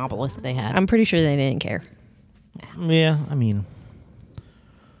replica of an obelisk they had. I'm pretty sure they didn't care. Yeah, I mean,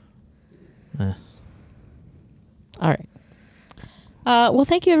 All right. Well,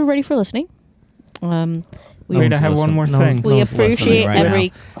 thank you everybody for listening. We, Wait, I have one more thing. we appreciate right every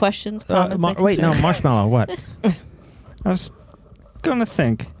now. questions, comments. and wait, no, concerns. marshmallow. What? I was gonna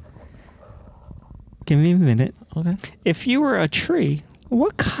think. Give me a minute. Okay. If you were a tree,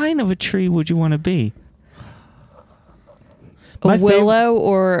 what kind of a tree would you want to be? My A willow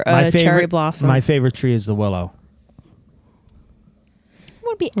or a cherry blossom, My favorite tree is the willow. It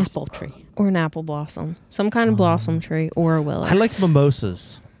would be apple tree. or an apple blossom, some kind of blossom tree, or a willow. I like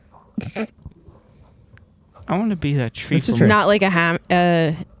mimosas. I want to be that tree. It's a from- tree. Not like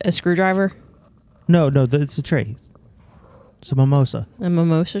a screwdriver, No, it's a tree. It's a mimosa. a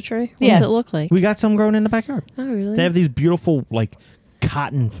mimosa tree. What Yeah. does it look like? We got some growing in the backyard. Oh, really? They have these beautiful like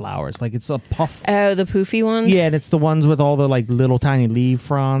cotton flowers. Like it's a puff. Oh, the poofy ones. Yeah, and it's the ones with all the like little tiny leaf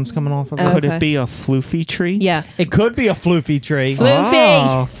fronds coming off of it. Could Okay. it be a floofy tree? Yes. It could be a floofy tree. Floofy.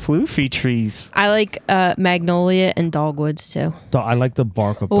 Oh, floofy trees. I like magnolia and dogwoods too. I like the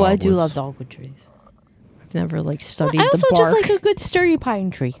bark of Oh, I do dogwoods. love dogwood trees. never like studied I also the bark. just like a good sturdy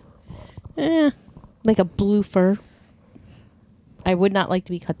pine tree. Like a blue fir. I would not like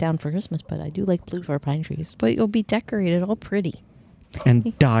to be cut down for Christmas, but I do like blue fir pine trees. But you'll be decorated all pretty.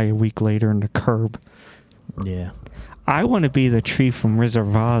 And die a week later in the curb. Yeah. I want to be the tree from Wizard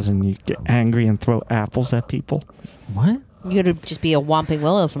of Oz and you get angry and throw apples at people. What? You could just be a Whomping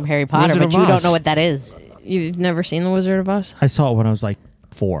Willow from Harry Potter, Wizard but of you don't Oz. know what that is. You've never seen The Wizard of Oz? I saw it when I was like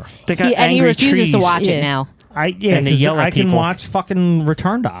 4. They got And he angry refuses to trees. watch Yeah. it now. And they 'cause yell at I can people. watch fucking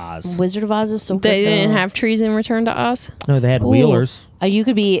Return to Oz. Wizard of Oz is so good. They didn't though. have trees in Return to Oz? No, they had Ooh. wheelers You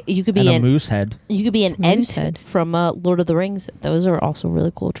could be and a an moose head. you could be an Moose Ent head. from Lord of the Rings. Those are also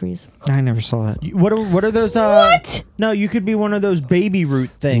really cool trees. I never saw that. What are those? What? No, you could be one of those baby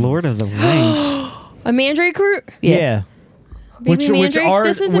root things. Lord of the Rings. A mandrake root? Yeah. Baby mandrake?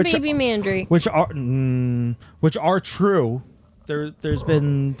 This is a which- baby mandrake. Which are true. There's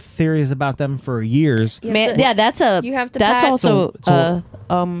been theories about them for years. You have to- That's a. you have to That's pat- also. So-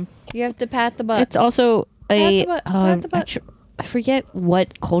 You have to pat the butt. It's also a. the butt, pat the butt. I forget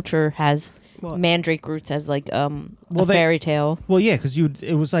what culture has What? mandrake roots as like a they- fairy tale. Well, yeah, because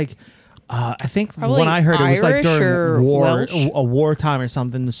it was like. I think Probably when I heard it was like Irish during or war, Welsh. a wartime or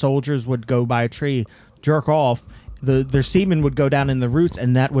something. The soldiers would go by a tree, jerk off. Their semen would go down in the roots,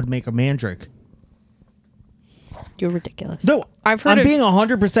 and that would make a mandrake. You're ridiculous. No, I've heard I'm of- being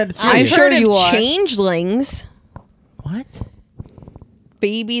 100% I'm I've serious. sure heard you of are. changelings. What?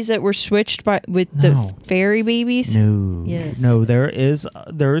 Babies that were switched with the No. fairy babies. No. Yes. No, there is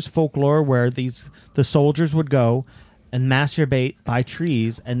folklore where the soldiers would go and masturbate by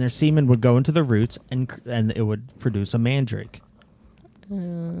trees, and their semen would go into the roots, and it would produce a mandrake.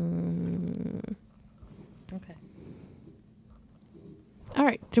 Okay. All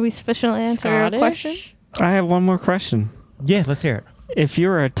right. Did we sufficiently answer your Scottish? question? I have one more question. Yeah, let's hear it. If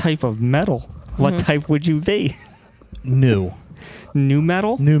you're a type of metal, what type would you be? New New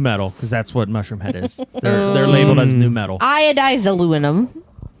metal? metal, because that's what Mushroom Head is. They're labeled as new metal. Iodized aluminum.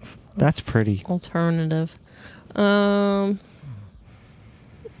 That's pretty. Alternative.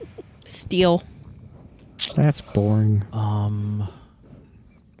 Steel. That's boring.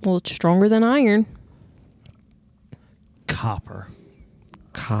 Well, it's stronger than iron. Copper,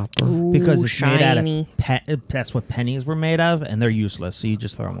 Copper. because Ooh, it's shiny. made out of that's what pennies were made of, and they're useless, so you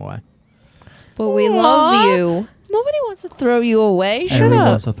just throw them away. But we Aw. love you. Nobody wants to throw you away. Shut Everyone up.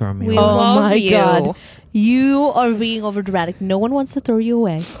 wants to throw me We away. Oh love my you. god. You are being over dramatic. No one wants to throw you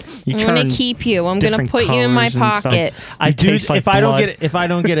away. You I'm gonna turn keep you. I'm gonna different put you in my colors and stuff. pocket. I You do. taste like if I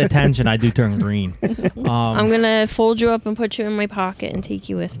don't blood. get attention, I do turn green. I'm gonna fold you up and put you in my pocket and take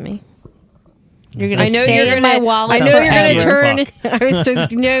you with me. You're gonna I know stay you're in gonna. my wallet. I know you're gonna forever. turn. I was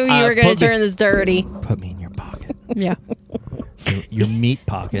just know you were gonna put me- turn this dirty. Put me in your pocket. Yeah. Your meat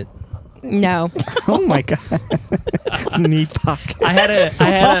pocket. No. Oh my god. Meat pocket.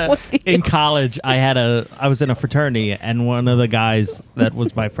 In college. I was in a fraternity, and one of the guys that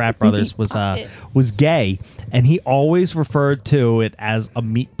was my frat brothers was gay, and he always referred to it as a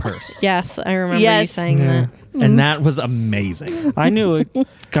meat purse, Yes, I remember you Yes. saying Yeah. that. and that was amazing. I knew a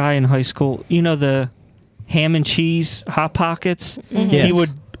guy in high school. You know the ham and cheese hot pockets. Yes. He would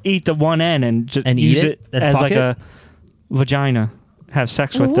eat the one end and just And eat use it and as fuck like it? a vagina. Have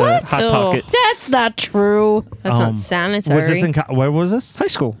sex with What? the hot Oh. pocket. That's not true. That's Um, not sanitary. Was this where was this? High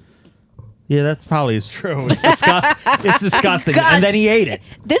school. Yeah, that probably is true. It's disgusting. God. And then he ate it.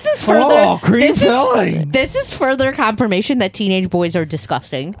 This is further. Oh, cream this filling. is this is further confirmation that teenage boys are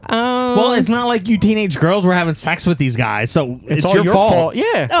disgusting. Well, it's not like you teenage girls were having sex with these guys, so it's all your fault.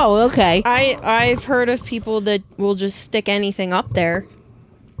 Yeah. Oh, okay. I've heard of people that will just stick anything up there.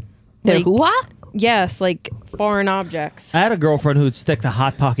 They're Like- hoo-ha? Yes, like foreign objects. I had a girlfriend who would stick the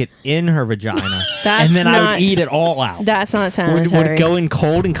hot pocket in her vagina, That's and then I not- would eat it all out. That's not Would sanitary. it go in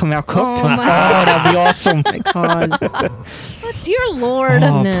cold and come out cooked? Oh, my that'd be awesome. God. Oh, dear Lord.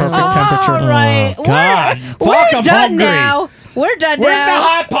 Oh, No. perfect All temperature. right. Oh, God. We're Fuck, I'm done hungry. now. We're done Where's now. the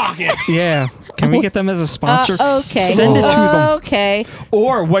hot pocket? Yeah. Can we get them as a sponsor? Okay. Send it to them. Okay.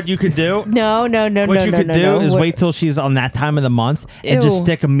 Or what you could do? No. What you could do is wait till she's on that time of the month and just Ew.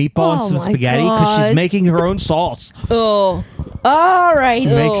 stick a meatball and Oh some my spaghetti because she's God. making her own sauce. Oh, All right.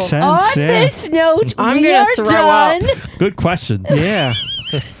 Makes Oh. sense. On yeah. this note, I'm we gonna are throw done. up. Good question. Yeah.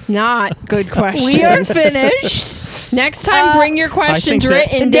 not good questions. We are finished. Next time, bring your questions that-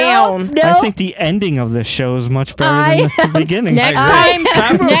 written No, down. no. I think the ending of this show is much better than the beginning. Next I time,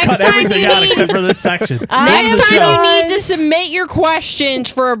 I'm gonna next cut time everything you out need, except for this section. next I'm time done. you need to submit your questions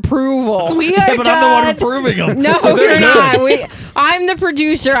for approval. We Yeah, are but done. I'm the one approving them. No, So they're you're good. not. I'm the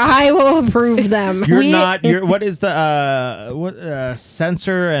producer. I will approve them. You're We- not. You're. What is the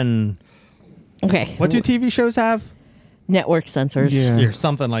censor and Okay. What do TV shows have? Network censors. Yeah. Or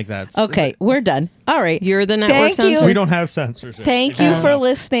something like that. Okay, we're done. All right. You're the network Thank you. censor. We don't have censorship. Thank you for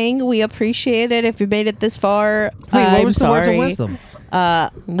listening. We appreciate it. If you made it this far, Wait, what I'm was the sorry. words of wisdom?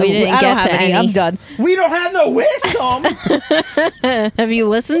 We didn't I get don't have to any. any. I'm done. We don't have no wisdom. Have you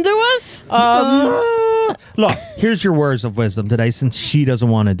listened to us? Look, here's your words of wisdom today since she doesn't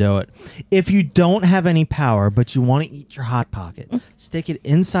want to do it. If you don't have any power, but you want to eat your Hot Pocket, stick it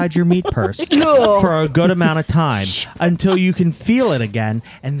inside your meat purse for a good amount of time until you can feel it again,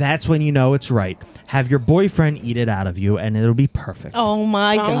 and that's when you know it's right. Have your boyfriend eat it out of you, and it'll be perfect. Oh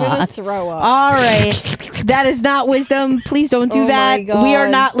my I'm gonna god. throw up. All right. That is not wisdom. Please don't do Oh that. my God. We are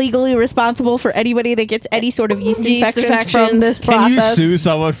not legally responsible for anybody that gets any sort of yeast, Yeast infections from this Can process. you sue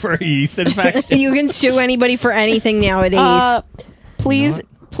someone for a yeast infection? You can sue anybody for anything nowadays. Please You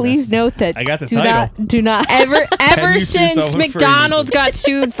please note that I got the do title. not do not Ever you sue since someone for McDonald's anything? got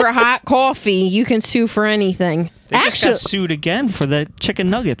sued for hot coffee, you can sue for anything. They just Actually- got sued again for the chicken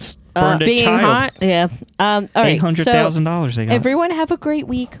nuggets. Burned a Being child. hot. Yeah. All right. $800,000 they got. Everyone have a great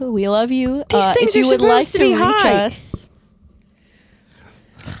week. We love you. These things if you are would supposed like to to be reach high. us,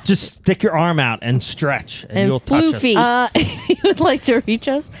 Just stick your arm out and stretch, and you'll And touch us. floofy. if you would like to reach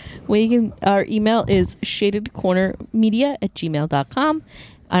us, our email is shadedcornermedia@gmail.com.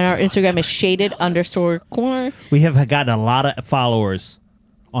 And our Instagram is shaded_corner. We have gotten a lot of followers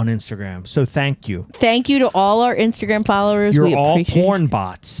on Instagram, so thank you. Thank you to all our Instagram followers. You're we all appreciate porn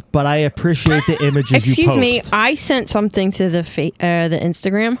bots, but I appreciate the images you Excuse post. me, I sent something to the the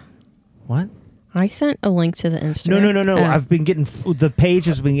Instagram. What? I sent a link to the Instagram. No. Oh. I've been getting the page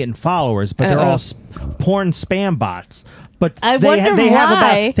has been getting followers, but they're all porn spam bots. But I they wonder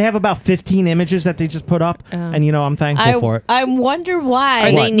why. they have about 15 images that they just put up, and I'm thankful for it. I wonder why.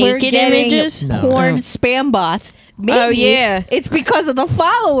 Are they we're naked getting images? No. Porn Oh. spam bots. Maybe Oh, yeah. it's because of the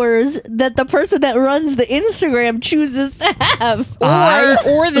followers that the person that runs the Instagram chooses to have.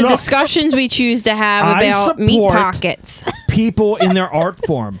 Or the Look, discussions we choose to have I about meat support- pockets. People in their art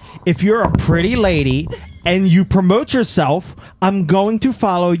form. If you're a pretty lady and you promote yourself, I'm going to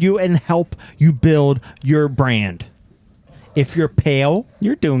follow you and help you build your brand. If you're pale,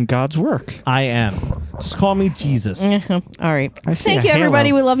 You're doing God's work. I am. Just call me Jesus. All right. I see Thank a you, everybody.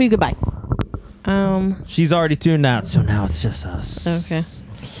 halo. We love you. Goodbye. She's already tuned out, so now it's just us. Okay.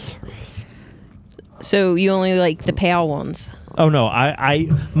 So you only like the pale ones. Oh no, I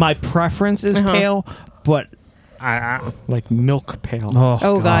my preference is pale, but I Like milk pail.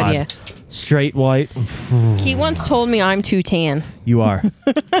 Oh, God, yeah. Straight white. He once told me I'm too tan. You are.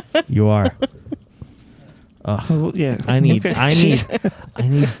 You are. Well, yeah. I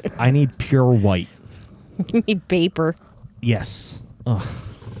need pure white. You need vapor. Yes. Ugh.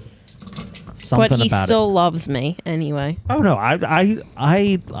 Something But he about still it. loves me anyway. Oh no,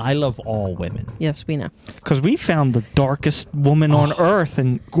 I love all women. Yes, we know. Because we found the darkest woman on earth,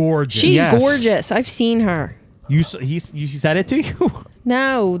 and Gorgeous. She's Yes. gorgeous. I've seen her. You said it to you?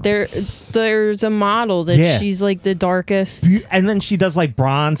 No, there's a model that Yeah. she's like the darkest. And then she does like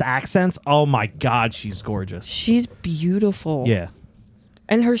bronze accents. Oh my god, she's gorgeous. She's beautiful. Yeah.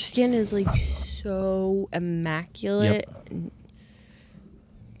 And her skin is like so immaculate.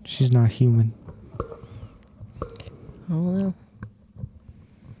 she's not human. I don't know.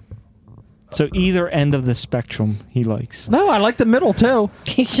 So either end of the spectrum he likes. No, I like the middle too.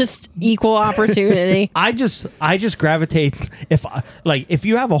 He's just equal opportunity. I just gravitate if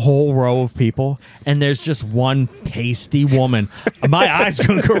you have a whole row of people and there's just one pasty woman, my eyes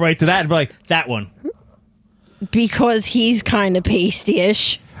gonna go right to that and be like, that one. Because he's kind of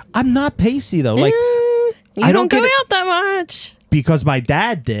pasty-ish. I'm not pasty though. Like You I don't don't go get it. out that much. because my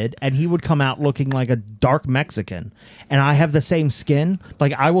dad did, and he would come out looking like a dark Mexican, and I have the same skin.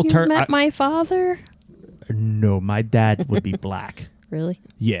 Like I will You turn. met my father? No, my dad would be black. Really?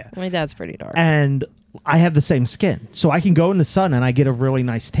 Yeah, My dad's pretty dark. and I have the same skin, so I can go in the sun and I get a really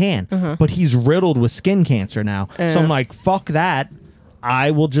nice tan. But he's riddled with skin cancer now, so I'm like, fuck that.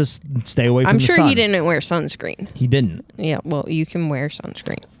 I will just stay away from I'm the sure sun. he didn't wear sunscreen. He didn't. Yeah, well, you can wear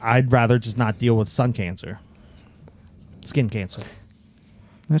sunscreen. I'd rather just not deal with sun cancer. Skin cancer.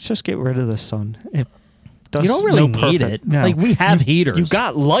 Let's just get rid of the sun. It does You don't really no need perfect- it. No. Like, we have heaters. You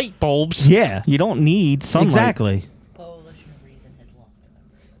got light bulbs. Yeah. You don't need sunlight. Exactly.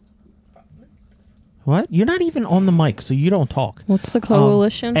 What? You're not even on the mic, so you don't talk. What's the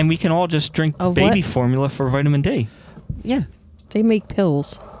coalition? And we can all just drink Of baby what? formula for vitamin D. Yeah. They make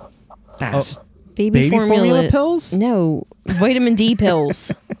pills. That's Baby formula pills? No, vitamin D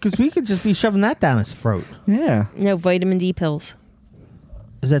pills. Because we could just be shoving that down his throat. yeah. No, vitamin D pills.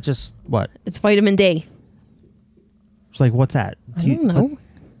 Is that just what? It's vitamin D. It's like, what's that? I don't know.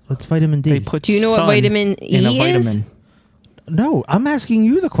 What's vitamin D? They put Do you know what sun vitamin in a E is? vitamin. No, I'm asking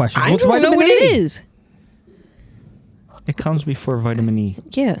you the question. I What's don't know vitamin what E? it is. It comes before vitamin E.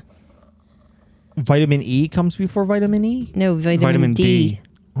 Yeah. Vitamin E comes before vitamin E? No, vitamin D.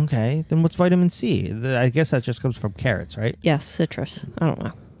 Okay, then what's vitamin C? I guess that just comes from carrots, right? Yes, citrus. I don't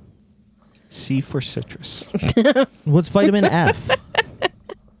know. C for citrus. What's vitamin F?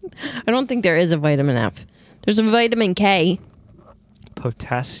 I don't think there is a vitamin F. There's a vitamin K.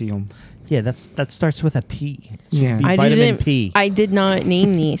 Potassium. Yeah, that starts with a P. It should Yeah. be vitamin P. I did not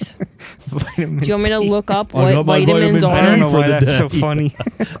name these. Vitamin Do you want me to P. look up I got what my vitamins vitamin I don't are? know for why the that's so day. funny.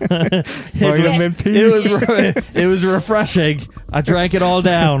 Vitamin P. It was refreshing. I drank it all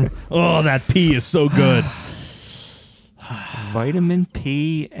down. Oh, that pee is so good. Vitamin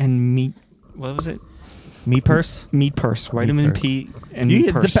P and meat. What was it? Meat purse? Meat purse. Vitamin purse. P and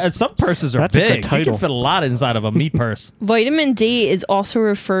meat purse. Some purses are That's a good big. You title. can fit a lot inside of a meat purse. Vitamin D is also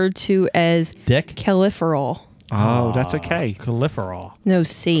referred to as Dick? califerol. Oh, that's a K. Califerol. No,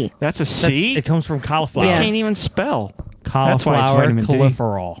 C. That's a C? It comes from cauliflower. I Yes. can't even spell. That's why it's Cauliflower vitamin D.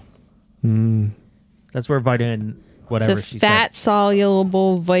 califerol. Mm. That's where vitamin whatever It's a she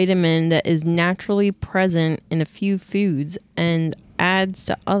fat-soluble vitamin that is naturally present in a few foods and adds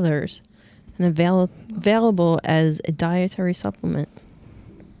to others, and available as a dietary supplement.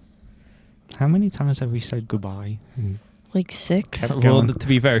 How many times have we said goodbye? Like 6. Kept said. Well, going. to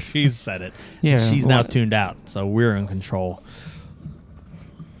be fair, she's said it. Yeah, She's now what- tuned out, so we're in control.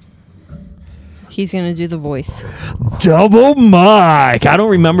 He's gonna do the voice. Double mic. I don't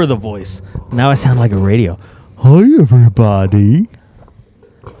remember the voice. Now I sound like a radio. Hi, everybody.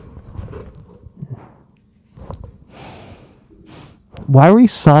 Why are we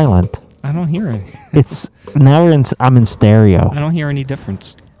silent? I don't hear it. It's now I'm in stereo. I don't hear any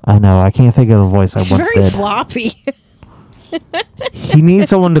difference. I know. I can't think of the voice I It's once very did. floppy. He needs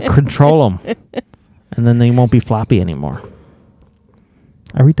someone to control him, and then they won't be floppy anymore.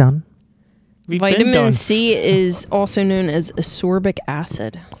 Are we done? We've been Vitamin done. C is also known as ascorbic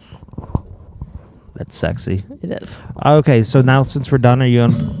acid. That's sexy. It is. Okay, so now since we're done, are you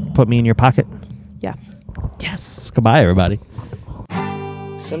gonna put me in your pocket? Yeah. Yes. Goodbye, everybody.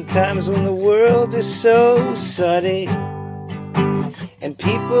 Sometimes when the world is so suddy and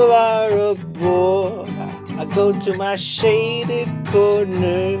people are a bore, I go to my shaded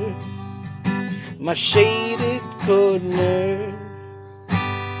corner, my shaded corner.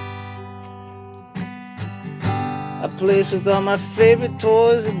 A place with all my favorite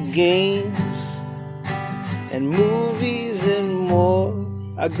toys and games and movies and more.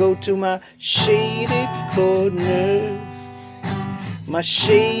 I go to my shaded corner, my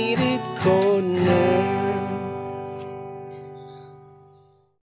shaded corner.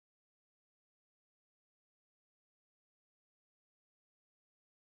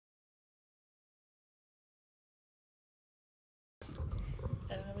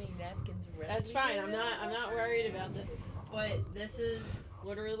 That's fine. I'm not worried about this. But this is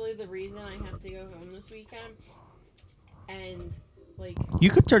literally the reason I have to go home this weekend. And like You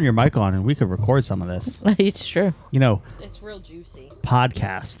could turn your mic on, and we could record some of this. It's true. You know, it's real juicy.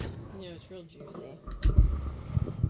 podcast. You know, it's real juicy.